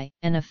rabbi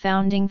and a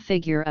founding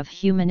figure of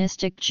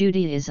humanistic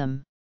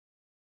Judaism.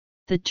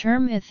 The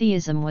term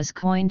atheism was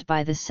coined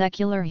by the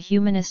secular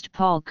humanist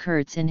Paul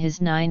Kurtz in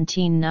his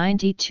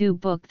 1992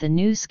 book The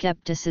New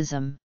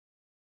Skepticism.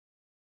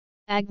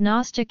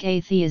 Agnostic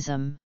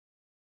atheism,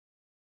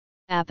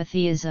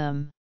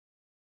 apatheism,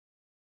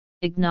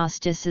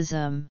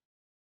 agnosticism.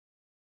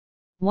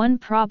 One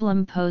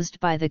problem posed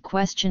by the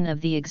question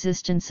of the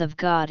existence of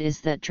God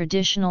is that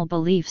traditional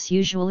beliefs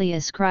usually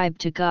ascribe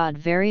to God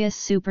various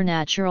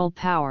supernatural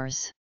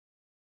powers.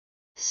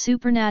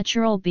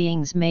 Supernatural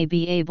beings may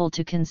be able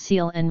to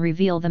conceal and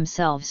reveal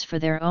themselves for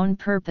their own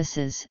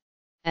purposes,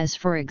 as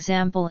for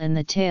example in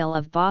the tale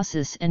of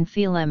Baucis and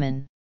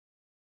Philemon.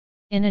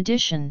 In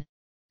addition,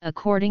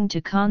 according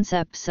to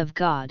concepts of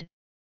God,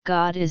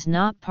 God is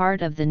not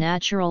part of the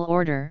natural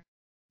order,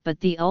 but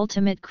the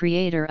ultimate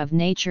creator of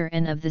nature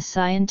and of the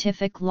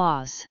scientific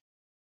laws.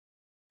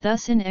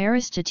 Thus in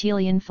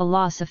Aristotelian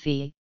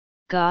philosophy,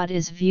 God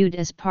is viewed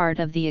as part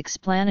of the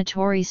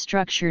explanatory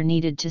structure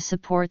needed to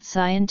support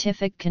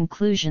scientific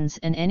conclusions,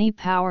 and any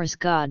powers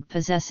God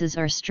possesses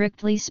are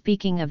strictly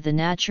speaking of the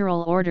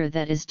natural order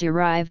that is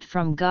derived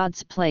from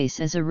God's place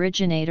as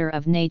originator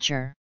of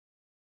nature.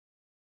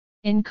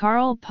 In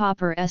Karl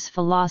Popper's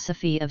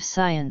philosophy of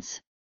science,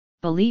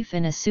 belief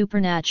in a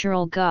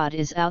supernatural God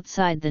is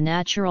outside the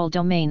natural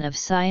domain of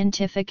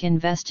scientific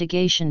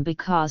investigation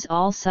because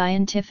all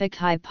scientific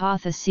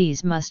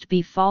hypotheses must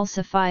be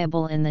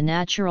falsifiable in the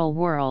natural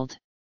world.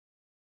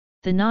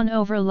 The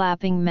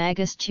non-overlapping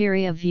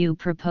magisteria view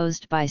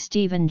proposed by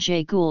Stephen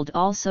Jay Gould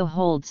also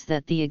holds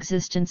that the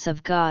existence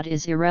of God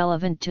is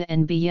irrelevant to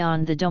and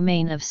beyond the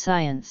domain of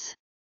science.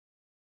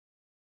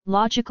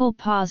 Logical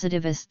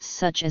positivists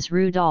such as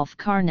Rudolf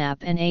Carnap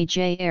and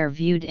A.J. Ayer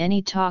viewed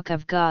any talk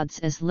of gods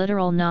as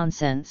literal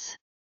nonsense.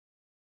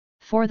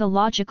 For the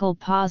logical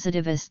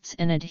positivists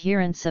and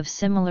adherents of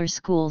similar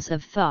schools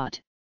of thought,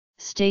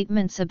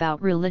 statements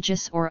about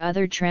religious or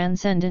other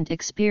transcendent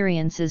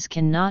experiences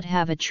cannot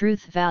have a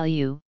truth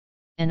value,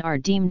 and are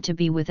deemed to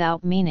be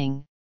without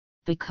meaning,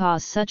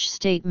 because such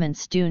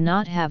statements do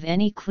not have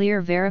any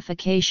clear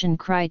verification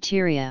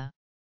criteria.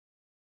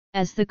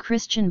 As the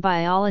Christian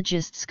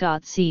biologist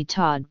Scott C.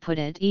 Todd put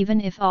it,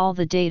 even if all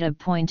the data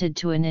pointed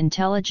to an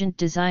intelligent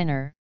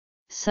designer,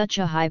 such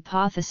a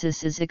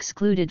hypothesis is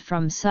excluded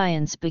from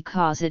science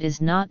because it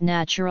is not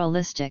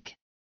naturalistic.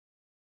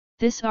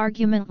 This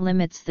argument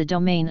limits the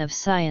domain of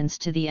science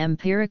to the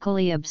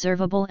empirically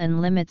observable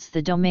and limits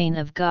the domain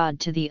of God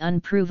to the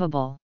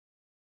unprovable.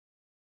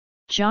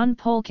 John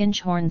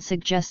Polkinghorne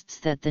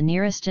suggests that the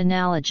nearest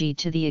analogy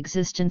to the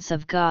existence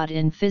of God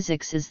in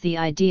physics is the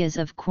ideas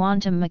of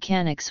quantum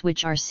mechanics,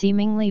 which are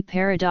seemingly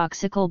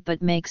paradoxical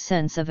but make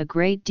sense of a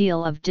great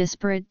deal of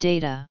disparate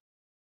data.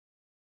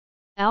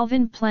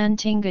 Alvin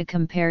Plantinga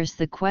compares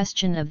the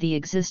question of the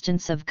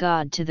existence of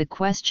God to the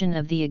question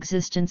of the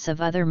existence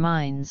of other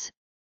minds,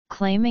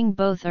 claiming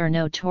both are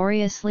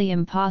notoriously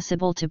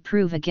impossible to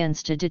prove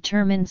against a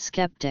determined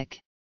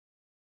skeptic.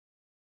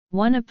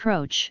 One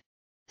approach,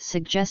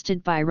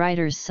 suggested by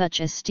writers such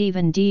as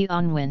Stephen D.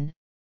 Unwin,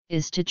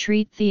 is to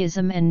treat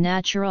theism and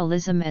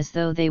naturalism as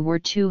though they were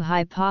two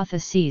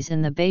hypotheses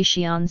in the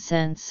Bayesian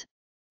sense,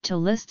 to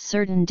list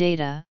certain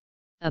data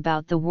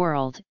about the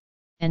world,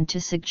 and to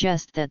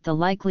suggest that the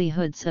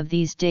likelihoods of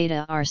these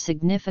data are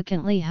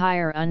significantly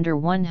higher under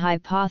one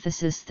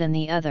hypothesis than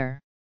the other.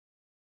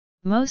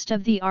 Most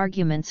of the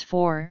arguments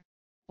for,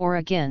 or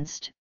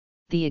against,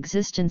 the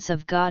existence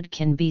of God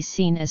can be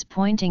seen as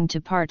pointing to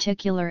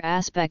particular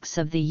aspects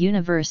of the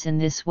universe in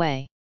this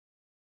way.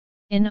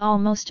 In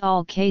almost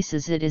all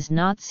cases it is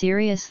not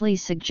seriously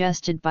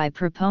suggested by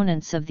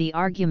proponents of the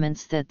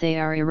arguments that they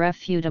are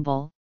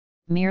irrefutable,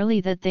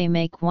 merely that they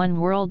make one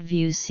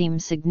worldview seem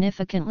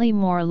significantly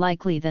more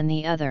likely than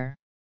the other.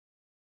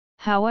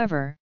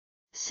 However,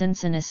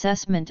 since an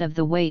assessment of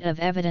the weight of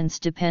evidence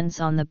depends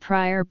on the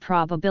prior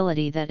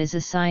probability that is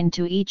assigned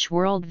to each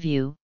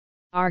worldview,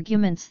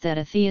 arguments that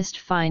a theist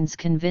finds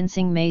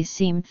convincing may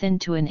seem thin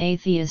to an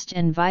atheist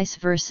and vice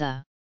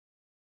versa.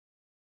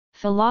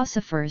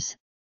 Philosophers,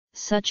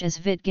 such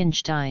as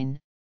Wittgenstein,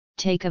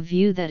 take a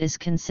view that is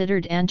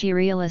considered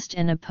anti-realist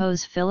and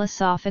oppose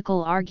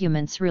philosophical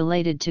arguments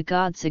related to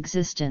God's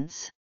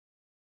existence.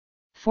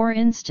 For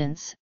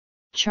instance,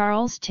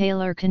 Charles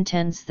Taylor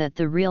contends that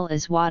the real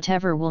is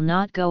whatever will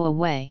not go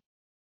away.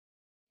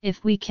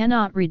 If we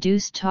cannot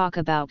reduce talk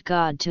about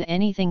God to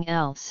anything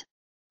else,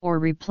 or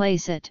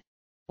replace it,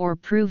 or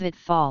prove it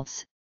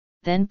false,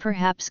 then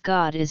perhaps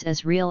God is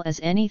as real as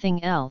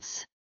anything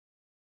else.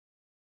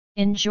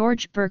 In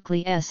George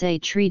Berkeley's A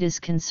Treatise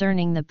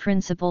Concerning the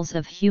Principles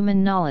of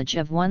Human Knowledge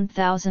of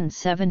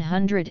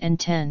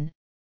 1710,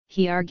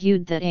 he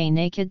argued that a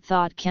naked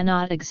thought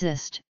cannot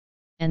exist,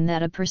 and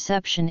that a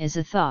perception is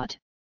a thought,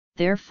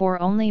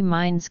 therefore only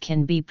minds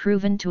can be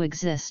proven to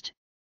exist,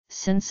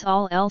 since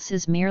all else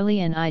is merely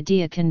an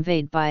idea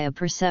conveyed by a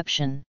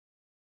perception.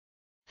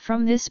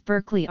 From this,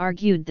 Berkeley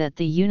argued that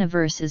the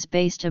universe is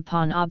based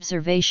upon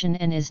observation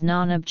and is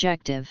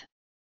non-objective.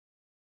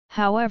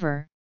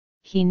 However,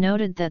 he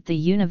noted that the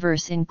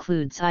universe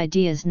includes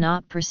ideas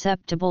not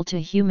perceptible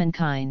to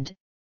humankind,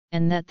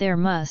 and that there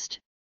must,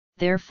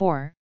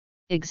 therefore,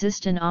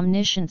 exist an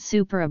omniscient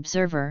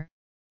super-observer,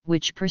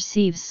 which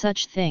perceives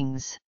such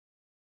things.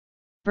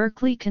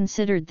 Berkeley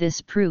considered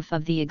this proof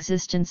of the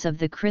existence of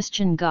the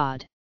Christian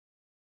God.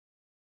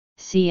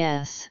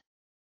 C.S.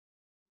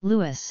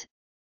 Lewis,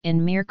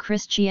 in Mere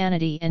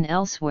Christianity and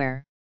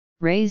elsewhere,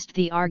 raised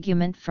the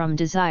argument from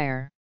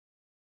desire.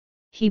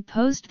 He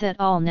posed that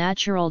all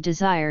natural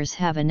desires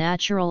have a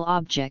natural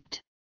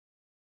object.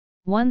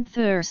 One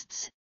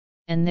thirsts,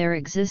 and there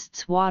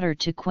exists water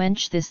to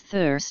quench this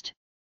thirst,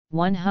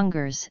 one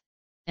hungers,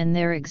 and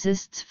there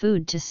exists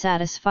food to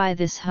satisfy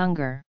this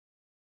hunger.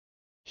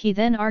 He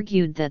then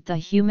argued that the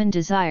human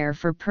desire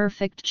for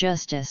perfect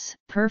justice,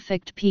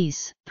 perfect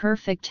peace,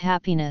 perfect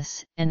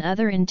happiness, and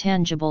other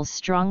intangibles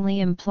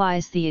strongly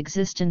implies the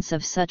existence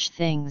of such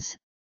things,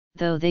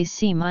 though they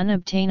seem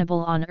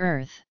unobtainable on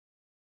earth.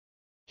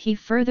 He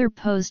further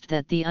posed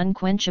that the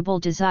unquenchable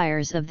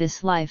desires of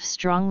this life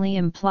strongly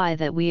imply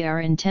that we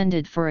are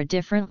intended for a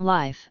different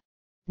life,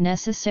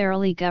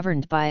 necessarily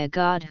governed by a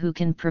God who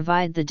can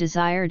provide the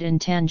desired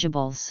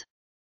intangibles.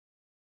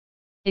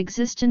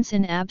 Existence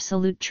in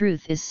absolute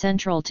truth is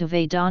central to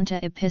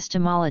Vedanta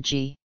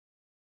epistemology.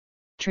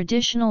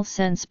 Traditional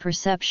sense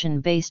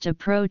perception-based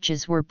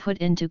approaches were put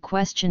into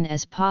question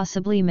as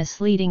possibly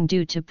misleading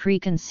due to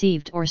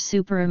preconceived or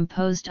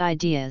superimposed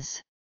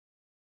ideas.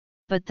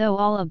 But though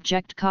all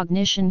object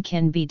cognition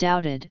can be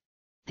doubted,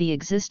 the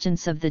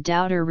existence of the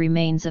doubter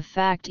remains a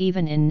fact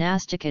even in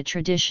Nastika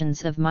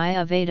traditions of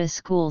Mayaveda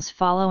schools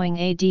following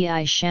Adi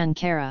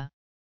Shankara.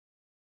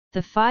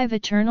 The five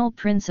eternal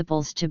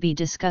principles to be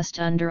discussed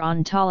under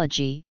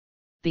ontology,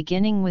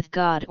 beginning with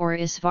God or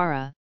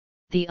Isvara,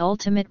 the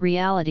ultimate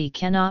reality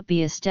cannot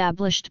be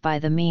established by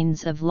the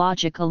means of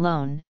logic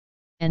alone,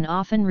 and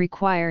often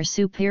require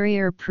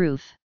superior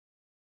proof.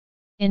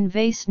 In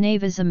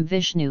Vaisnavism,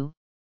 Vishnu,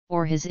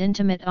 or his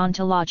intimate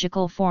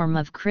ontological form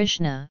of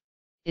Krishna,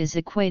 is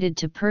equated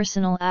to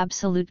personal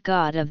absolute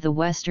God of the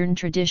Western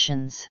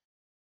traditions.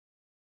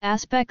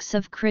 Aspects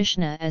of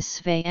Krishna as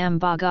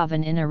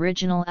Svayambhagavan in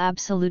original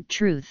absolute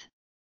truth,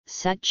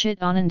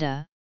 Satchit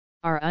Ananda,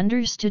 are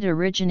understood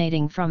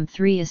originating from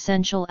three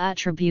essential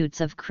attributes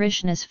of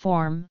Krishna's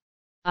form,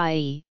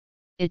 i.e.,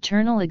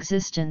 eternal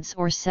existence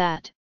or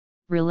Sat,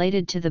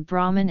 related to the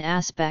Brahman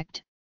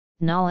aspect,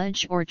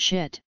 knowledge or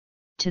Chit,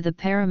 to the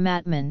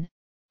Paramatman,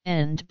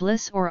 and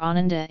bliss or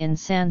Ananda in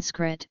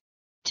Sanskrit,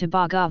 to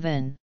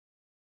Bhagavan.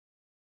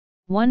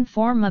 One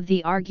form of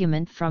the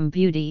argument from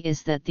beauty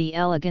is that the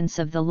elegance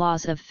of the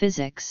laws of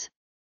physics,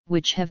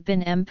 which have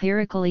been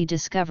empirically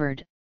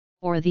discovered,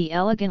 or the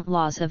elegant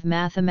laws of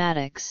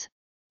mathematics,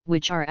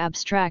 which are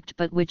abstract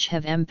but which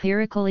have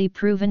empirically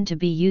proven to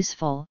be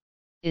useful,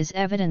 is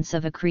evidence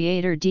of a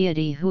creator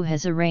deity who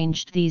has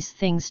arranged these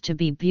things to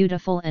be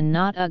beautiful and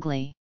not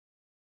ugly.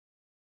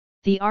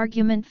 The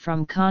argument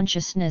from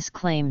consciousness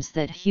claims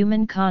that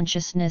human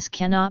consciousness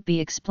cannot be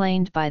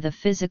explained by the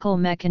physical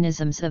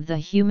mechanisms of the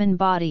human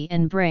body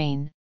and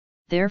brain,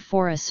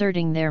 therefore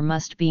asserting there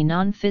must be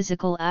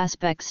non-physical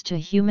aspects to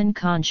human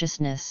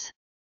consciousness.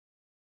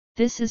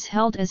 This is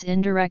held as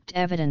indirect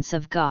evidence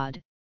of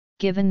God,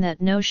 given that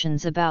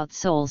notions about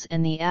souls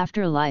and the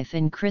afterlife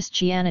in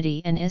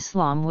Christianity and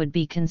Islam would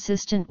be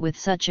consistent with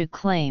such a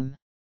claim.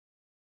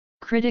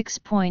 Critics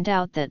point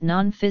out that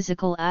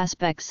non-physical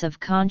aspects of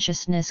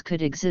consciousness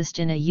could exist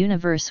in a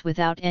universe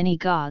without any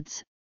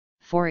gods.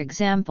 For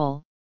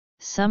example,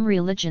 some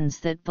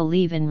religions that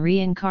believe in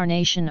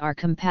reincarnation are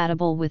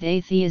compatible with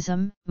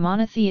atheism,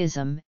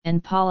 monotheism,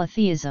 and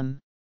polytheism.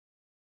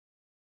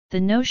 The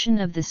notion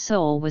of the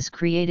soul was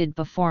created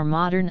before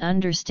modern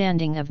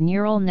understanding of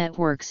neural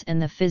networks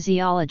and the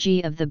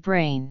physiology of the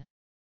brain.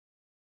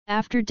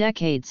 After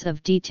decades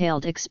of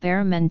detailed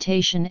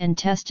experimentation and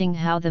testing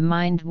how the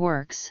mind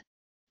works,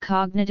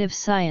 cognitive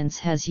science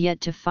has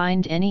yet to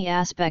find any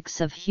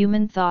aspects of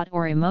human thought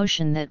or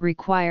emotion that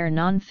require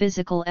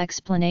non-physical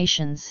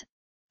explanations,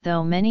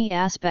 though many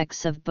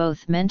aspects of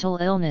both mental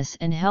illness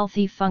and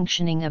healthy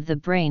functioning of the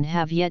brain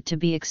have yet to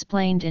be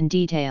explained in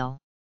detail.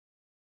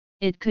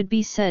 It could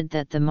be said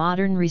that the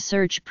modern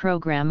research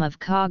program of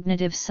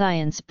cognitive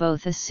science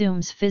both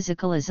assumes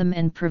physicalism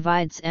and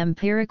provides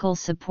empirical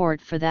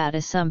support for that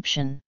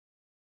assumption.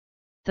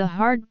 The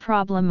hard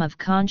problem of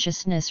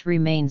consciousness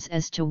remains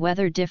as to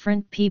whether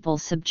different people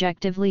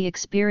subjectively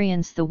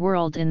experience the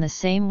world in the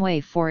same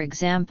way. For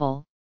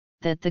example,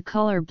 that the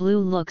color blue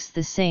looks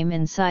the same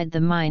inside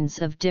the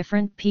minds of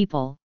different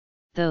people,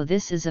 though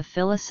this is a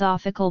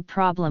philosophical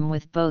problem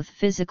with both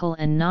physical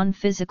and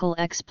non-physical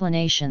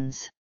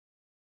explanations.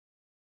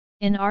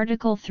 In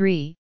Article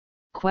 3,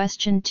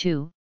 Question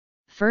 2,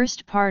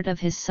 first part of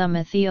his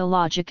Summa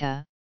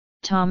Theologica,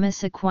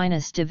 Thomas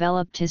Aquinas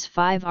developed his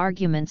 5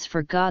 arguments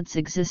for God's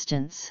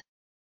existence.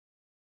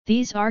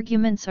 These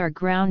arguments are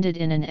grounded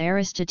in an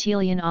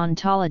Aristotelian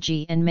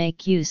ontology and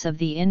make use of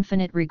the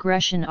infinite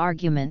regression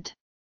argument.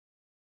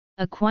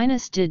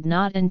 Aquinas did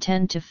not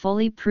intend to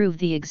fully prove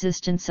the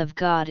existence of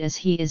God as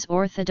he is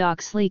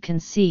orthodoxly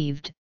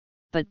conceived,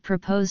 but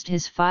proposed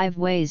his 5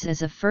 ways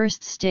as a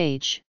first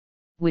stage,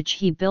 which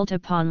he built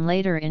upon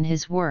later in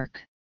his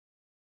work.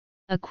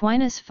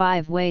 Aquinas'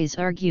 5 ways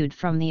argued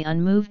from the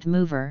unmoved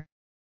mover,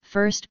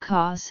 first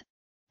cause,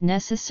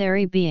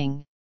 necessary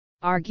being,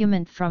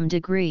 argument from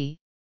degree,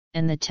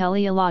 and the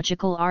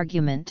teleological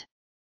argument.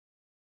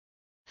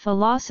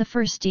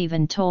 Philosopher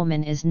Stephen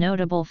Tolman is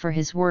notable for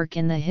his work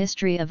in the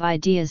history of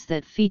ideas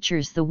that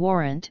features the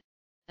warrant,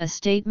 a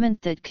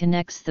statement that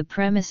connects the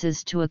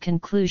premises to a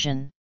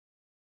conclusion.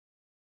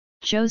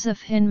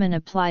 Joseph Hinman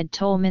applied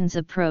Tolman's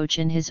approach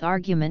in his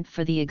argument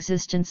for the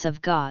existence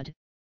of God,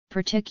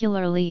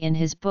 particularly in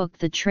his book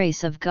The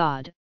Trace of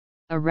God,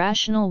 a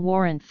rational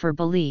warrant for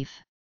belief.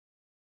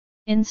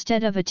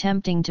 Instead of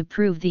attempting to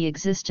prove the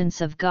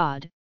existence of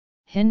God,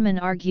 Hinman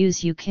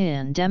argues you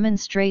can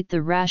demonstrate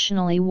the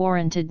rationally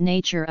warranted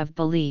nature of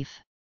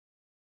belief.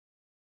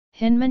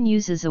 Hinman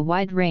uses a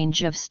wide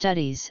range of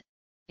studies,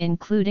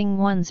 including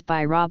ones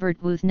by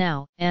Robert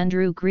Wuthnow,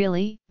 Andrew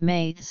Greeley,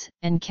 Maithes,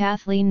 and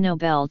Kathleen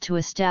Nobel, to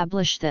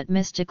establish that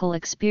mystical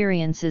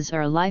experiences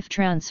are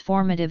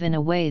life-transformative in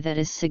a way that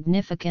is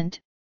significant,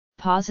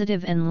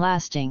 positive and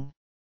lasting.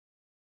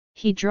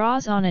 He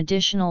draws on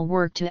additional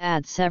work to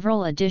add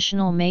several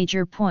additional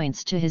major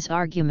points to his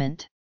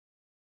argument.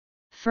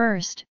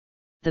 First,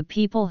 the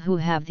people who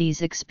have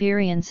these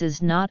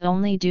experiences not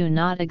only do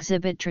not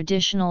exhibit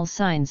traditional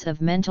signs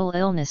of mental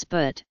illness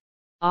but,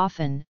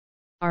 often,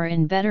 are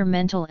in better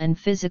mental and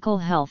physical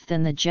health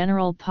than the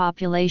general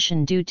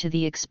population due to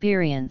the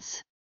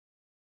experience.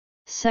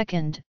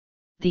 Second,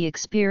 the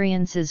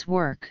experiences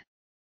work.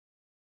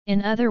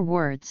 In other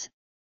words,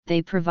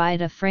 they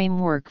provide a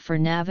framework for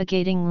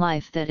navigating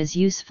life that is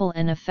useful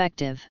and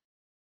effective.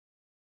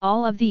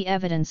 All of the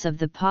evidence of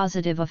the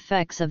positive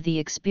effects of the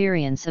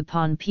experience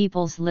upon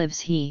people's lives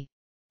he,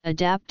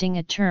 adapting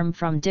a term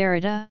from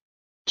Derrida,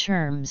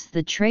 terms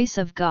the trace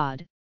of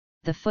God,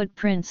 the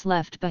footprints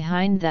left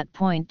behind that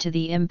point to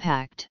the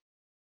impact.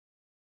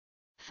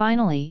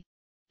 Finally,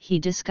 he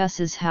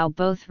discusses how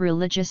both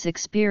religious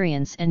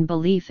experience and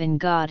belief in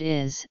God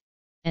is,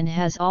 and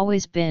has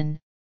always been,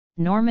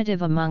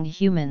 normative among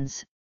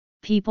humans.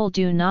 People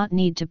do not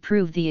need to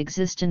prove the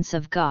existence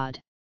of God.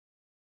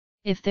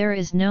 If there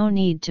is no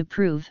need to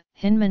prove,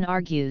 Hinman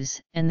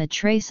argues, and the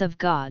trace of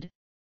God,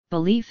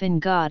 belief in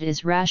God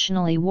is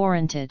rationally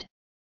warranted.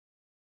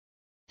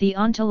 The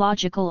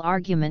ontological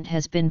argument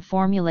has been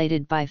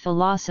formulated by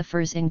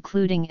philosophers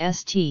including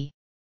St.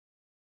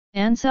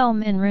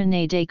 Anselm and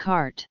René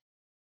Descartes.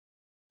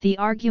 The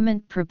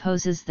argument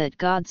proposes that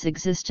God's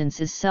existence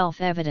is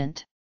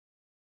self-evident.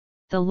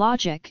 The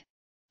logic,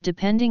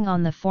 depending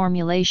on the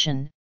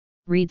formulation,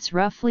 reads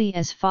roughly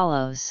as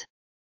follows.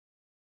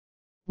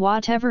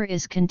 Whatever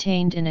is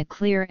contained in a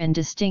clear and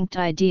distinct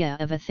idea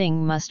of a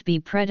thing must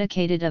be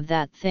predicated of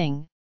that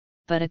thing,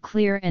 but a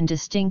clear and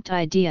distinct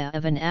idea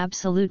of an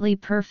absolutely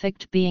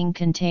perfect being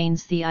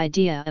contains the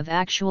idea of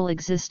actual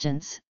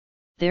existence.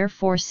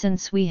 Therefore,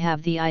 since we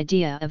have the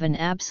idea of an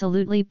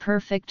absolutely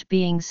perfect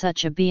being,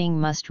 such a being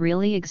must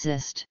really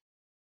exist.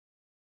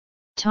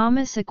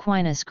 Thomas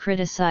Aquinas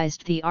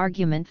criticized the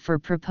argument for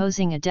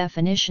proposing a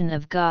definition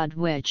of God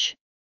which,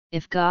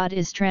 if God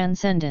is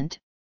transcendent,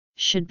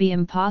 should be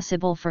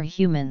impossible for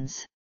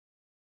humans.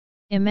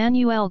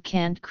 Immanuel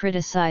Kant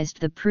criticized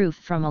the proof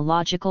from a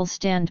logical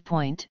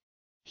standpoint.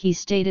 He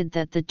stated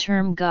that the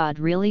term God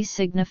really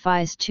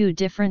signifies 2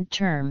 different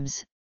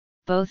terms,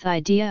 both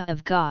idea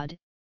of God,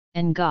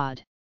 and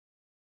God.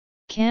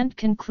 Kant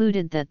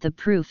concluded that the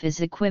proof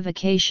is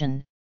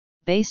equivocation,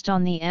 based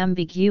on the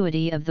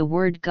ambiguity of the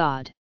word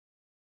God.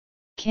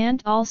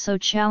 Kant also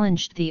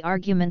challenged the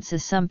argument's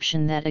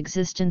assumption that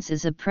existence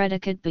is a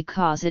predicate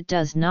because it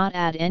does not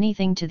add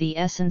anything to the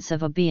essence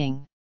of a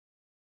being.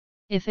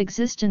 If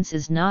existence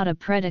is not a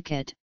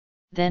predicate,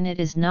 then it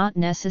is not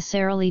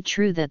necessarily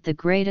true that the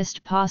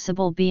greatest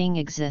possible being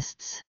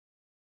exists.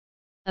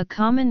 A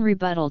common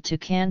rebuttal to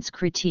Kant's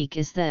critique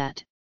is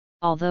that,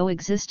 although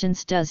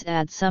existence does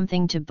add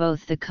something to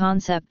both the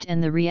concept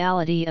and the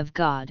reality of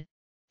God,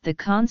 the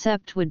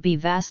concept would be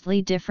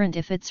vastly different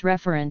if its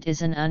referent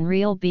is an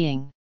unreal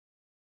being.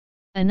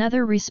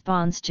 Another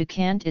response to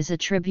Kant is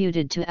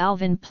attributed to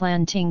Alvin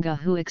Plantinga,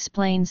 who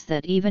explains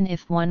that even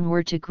if one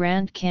were to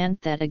grant Kant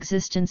that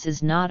existence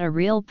is not a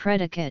real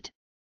predicate,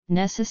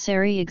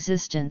 necessary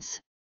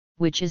existence,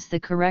 which is the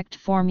correct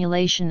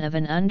formulation of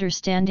an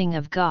understanding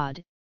of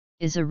God,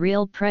 is a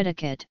real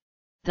predicate.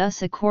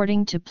 Thus,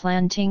 according to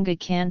Plantinga,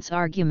 Kant's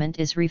argument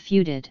is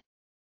refuted.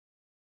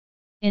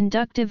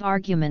 Inductive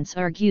arguments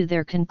argue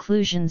their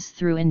conclusions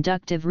through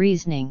inductive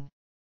reasoning.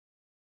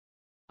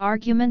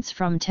 Arguments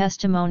from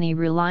testimony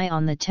rely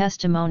on the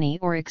testimony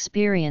or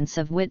experience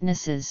of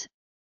witnesses,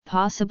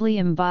 possibly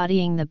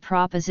embodying the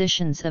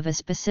propositions of a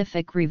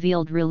specific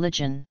revealed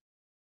religion.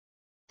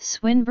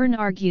 Swinburne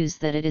argues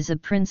that it is a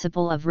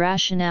principle of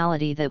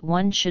rationality that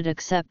one should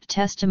accept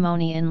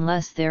testimony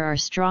unless there are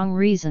strong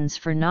reasons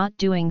for not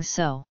doing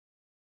so.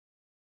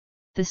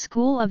 The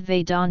school of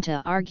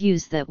Vedanta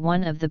argues that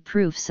one of the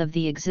proofs of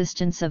the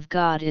existence of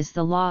God is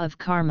the law of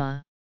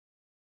karma.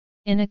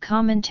 In a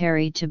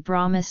commentary to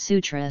Brahma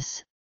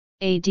Sutras,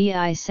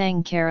 Adi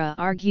Sankara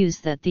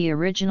argues that the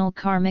original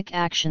karmic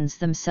actions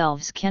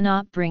themselves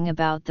cannot bring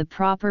about the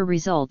proper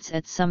results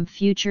at some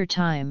future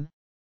time,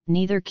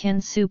 neither can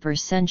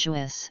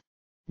supersensuous,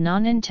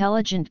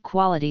 non-intelligent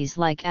qualities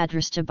like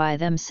adrasta by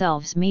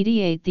themselves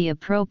mediate the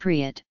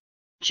appropriate,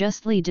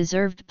 justly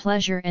deserved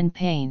pleasure and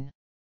pain.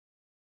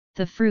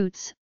 The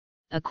fruits,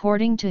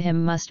 according to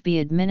him, must be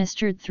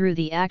administered through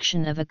the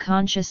action of a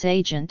conscious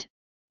agent,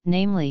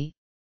 namely,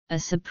 a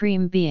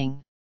supreme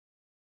being.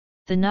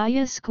 The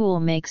Nyaya school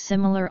makes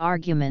similar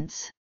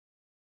arguments.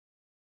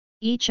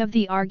 Each of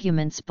the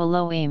arguments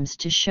below aims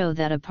to show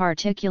that a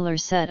particular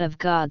set of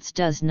gods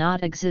does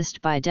not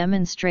exist by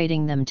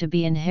demonstrating them to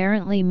be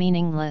inherently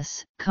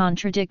meaningless,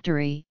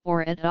 contradictory,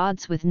 or at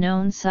odds with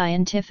known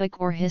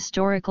scientific or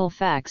historical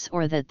facts,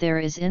 or that there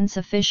is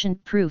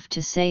insufficient proof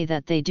to say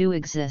that they do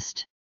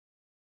exist.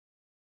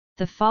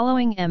 The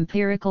following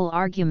empirical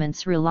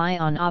arguments rely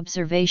on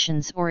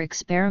observations or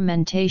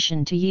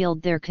experimentation to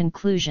yield their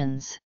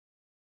conclusions.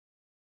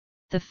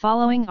 The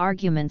following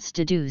arguments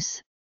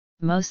deduce,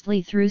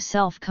 mostly through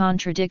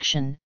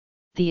self-contradiction,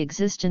 the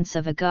existence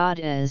of a God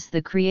as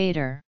the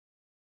creator.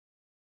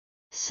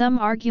 Some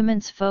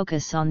arguments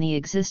focus on the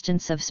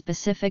existence of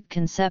specific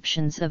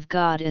conceptions of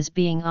God as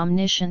being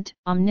omniscient,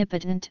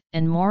 omnipotent,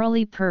 and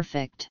morally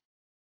perfect.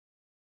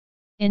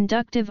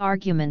 Inductive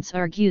arguments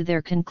argue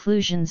their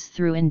conclusions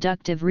through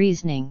inductive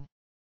reasoning.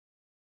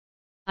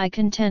 I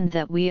contend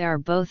that we are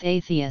both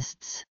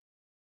atheists.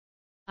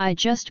 I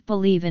just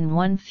believe in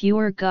one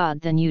fewer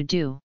God than you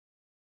do.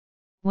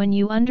 When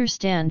you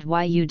understand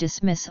why you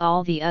dismiss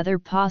all the other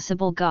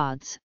possible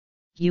gods,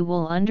 you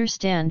will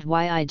understand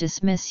why I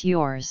dismiss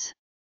yours.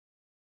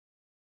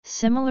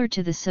 Similar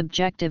to the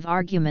subjective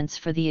arguments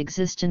for the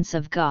existence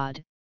of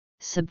God,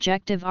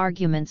 subjective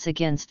arguments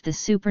against the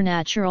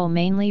supernatural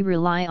mainly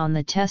rely on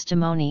the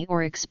testimony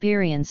or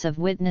experience of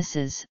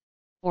witnesses,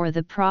 or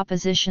the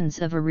propositions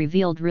of a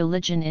revealed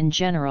religion in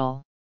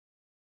general.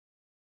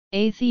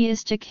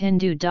 Atheistic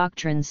Hindu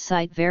doctrines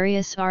cite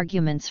various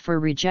arguments for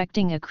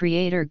rejecting a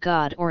creator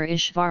god or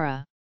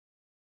Ishvara.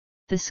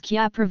 The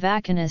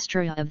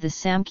Skyapravakanistra of the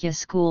Samkhya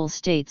school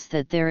states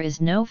that there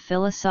is no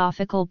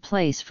philosophical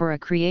place for a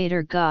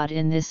creator god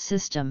in this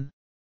system.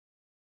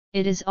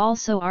 It is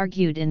also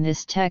argued in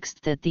this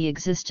text that the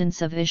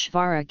existence of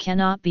Ishvara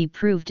cannot be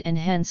proved and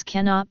hence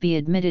cannot be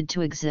admitted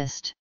to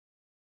exist.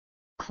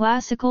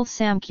 Classical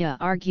Samkhya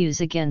argues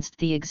against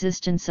the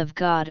existence of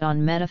God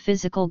on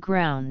metaphysical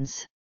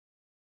grounds.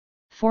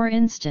 For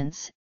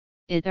instance,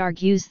 it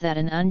argues that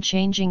an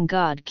unchanging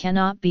God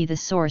cannot be the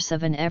source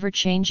of an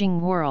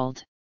ever-changing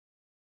world.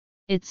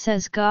 It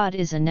says God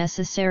is a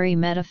necessary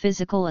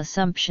metaphysical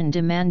assumption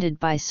demanded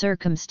by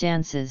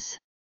circumstances.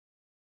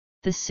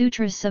 The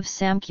Sutras of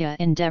Samkhya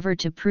endeavor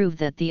to prove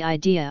that the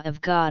idea of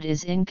God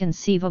is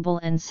inconceivable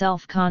and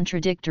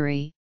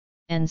self-contradictory,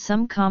 and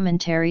some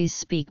commentaries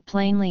speak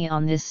plainly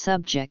on this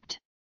subject.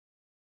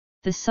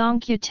 The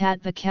Sankhya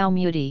Tattva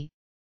Kaumudi,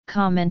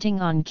 commenting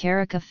on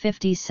Karika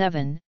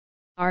 57,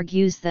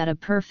 argues that a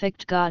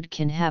perfect God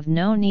can have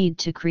no need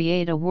to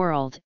create a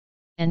world,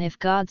 and if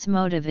God's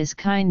motive is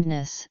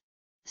kindness,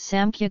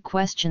 Samkhya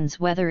questions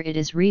whether it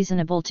is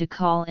reasonable to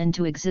call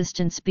into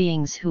existence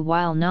beings who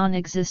while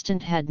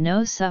non-existent had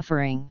no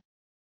suffering.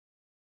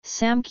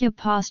 Samkhya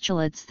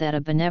postulates that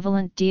a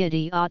benevolent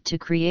deity ought to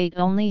create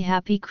only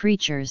happy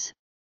creatures,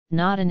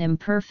 not an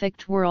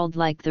imperfect world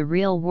like the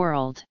real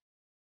world.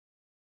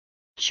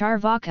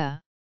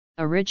 Charvaka,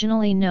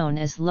 originally known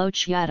as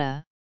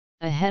Lochyata,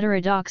 a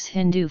heterodox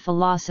Hindu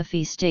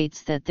philosophy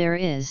states that there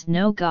is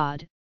no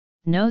God,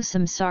 no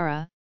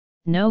samsara,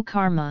 no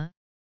karma,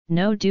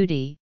 no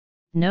duty,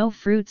 no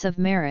fruits of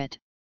merit,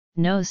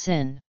 no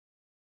sin.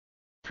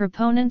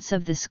 Proponents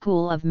of the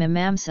school of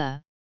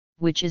Mimamsa,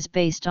 which is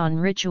based on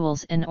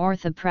rituals and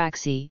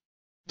orthopraxy,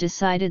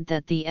 decided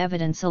that the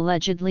evidence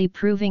allegedly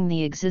proving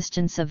the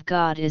existence of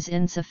God is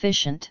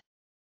insufficient.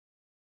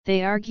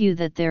 They argue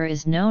that there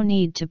is no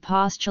need to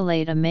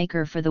postulate a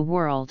maker for the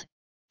world,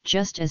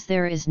 just as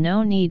there is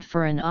no need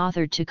for an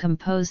author to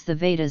compose the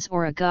Vedas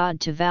or a god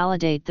to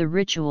validate the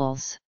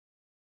rituals.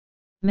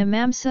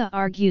 Mimamsa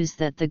argues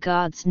that the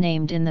gods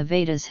named in the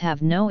Vedas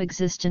have no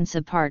existence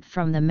apart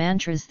from the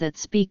mantras that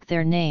speak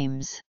their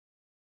names.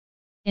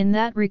 In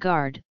that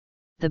regard,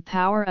 the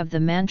power of the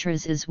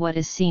mantras is what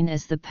is seen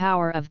as the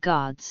power of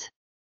gods.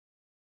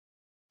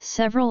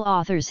 Several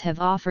authors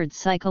have offered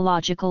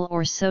psychological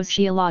or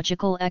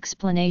sociological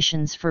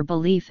explanations for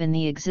belief in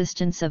the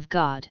existence of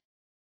God.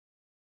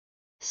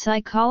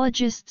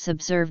 Psychologists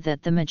observe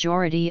that the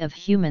majority of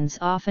humans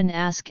often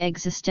ask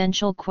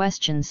existential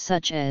questions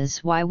such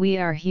as why we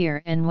are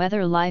here and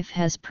whether life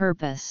has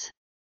purpose.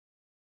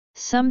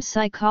 Some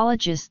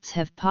psychologists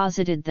have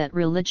posited that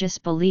religious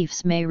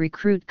beliefs may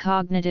recruit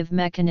cognitive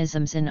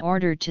mechanisms in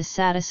order to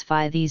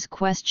satisfy these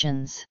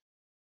questions.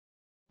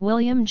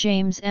 William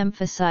James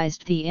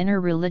emphasized the inner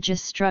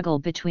religious struggle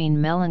between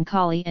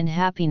melancholy and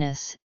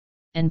happiness,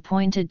 and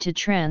pointed to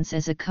trance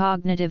as a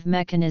cognitive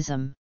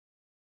mechanism.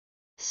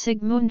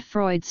 Sigmund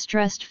Freud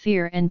stressed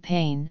fear and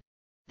pain,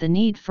 the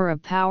need for a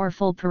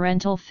powerful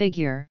parental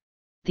figure,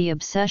 the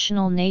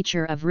obsessional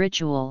nature of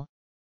ritual,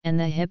 and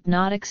the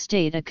hypnotic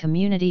state a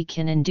community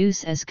can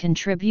induce as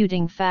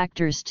contributing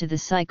factors to the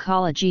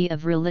psychology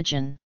of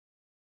religion.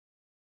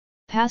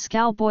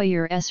 Pascal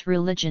Boyer's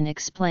Religion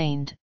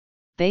Explained,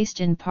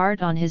 based in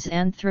part on his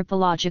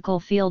anthropological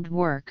field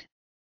work,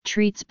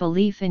 treats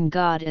belief in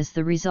God as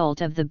the result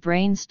of the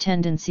brain's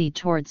tendency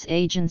towards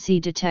agency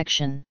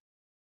detection.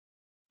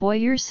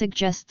 Boyer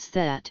suggests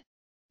that,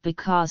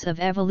 because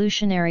of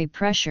evolutionary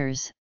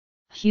pressures,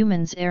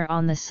 humans err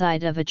on the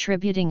side of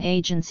attributing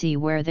agency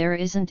where there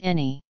isn't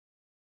any.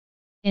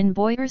 In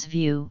Boyer's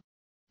view,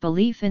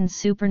 belief in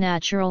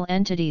supernatural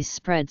entities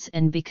spreads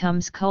and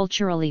becomes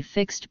culturally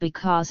fixed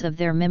because of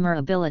their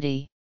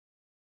memorability.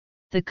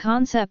 The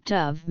concept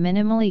of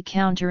minimally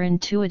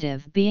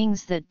counterintuitive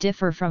beings that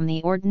differ from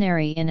the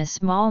ordinary in a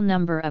small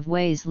number of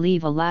ways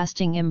leave a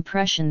lasting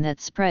impression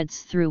that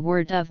spreads through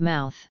word of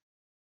mouth.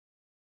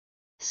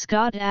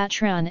 Scott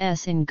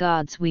Atran's In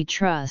Gods We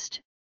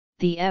Trust,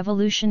 The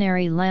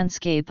Evolutionary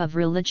Landscape of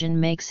Religion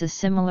makes a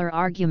similar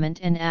argument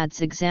and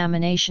adds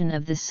examination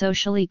of the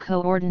socially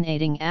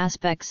coordinating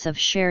aspects of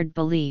shared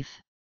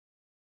belief.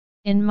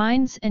 In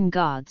Minds and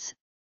Gods,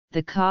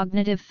 The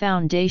Cognitive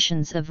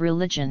Foundations of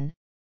Religion,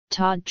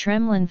 Todd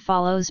Tremlin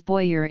follows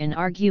Boyer in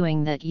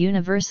arguing that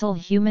universal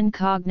human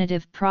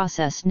cognitive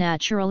process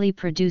naturally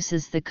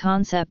produces the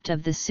concept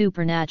of the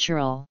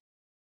supernatural.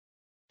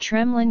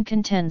 Tremlin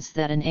contends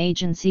that an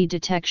agency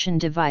detection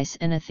device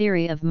and a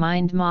theory of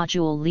mind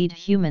module lead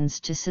humans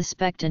to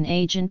suspect an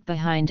agent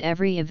behind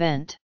every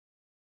event.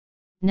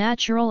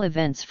 Natural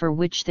events for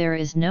which there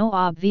is no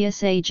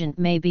obvious agent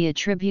may be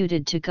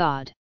attributed to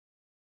God.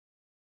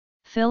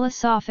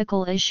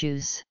 Philosophical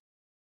issues.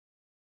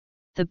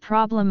 The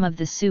problem of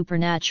the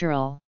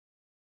supernatural.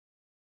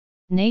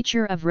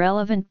 Nature of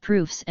relevant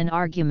proofs and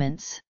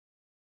arguments.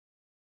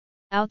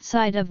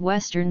 Outside of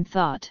Western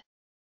thought.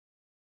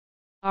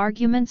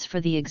 Arguments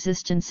for the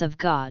existence of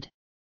God.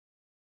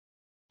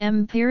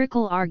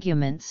 Empirical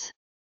arguments.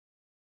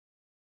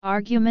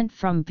 Argument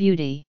from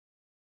beauty.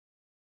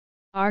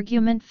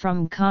 Argument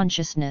from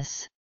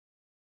consciousness.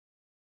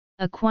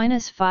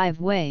 Aquinas' 5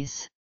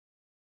 ways.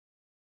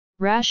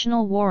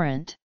 Rational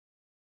warrant.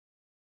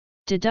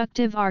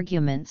 Deductive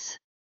arguments.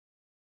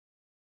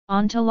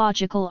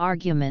 Ontological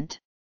argument.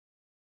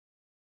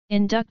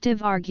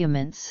 Inductive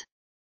arguments.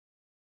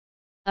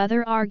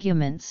 Other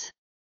arguments.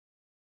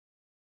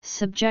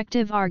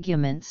 Subjective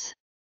arguments.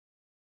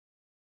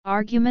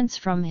 Arguments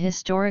from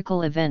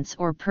historical events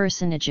or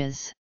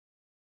personages.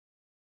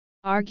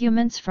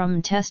 Arguments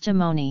from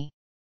testimony.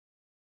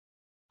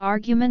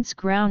 Arguments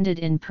grounded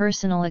in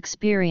personal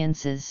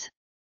experiences.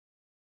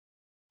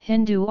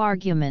 Hindu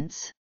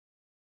arguments.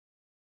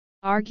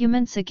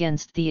 Arguments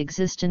against the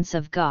existence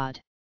of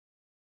God.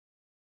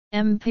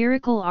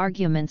 Empirical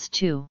arguments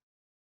 2.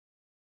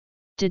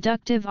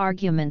 Deductive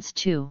arguments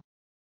 2.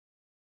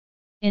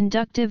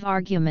 Inductive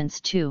arguments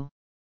 2.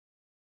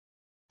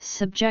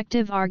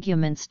 Subjective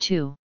arguments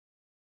 2.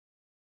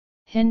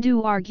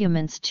 Hindu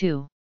arguments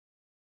 2.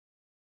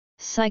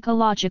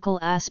 Psychological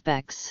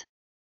aspects.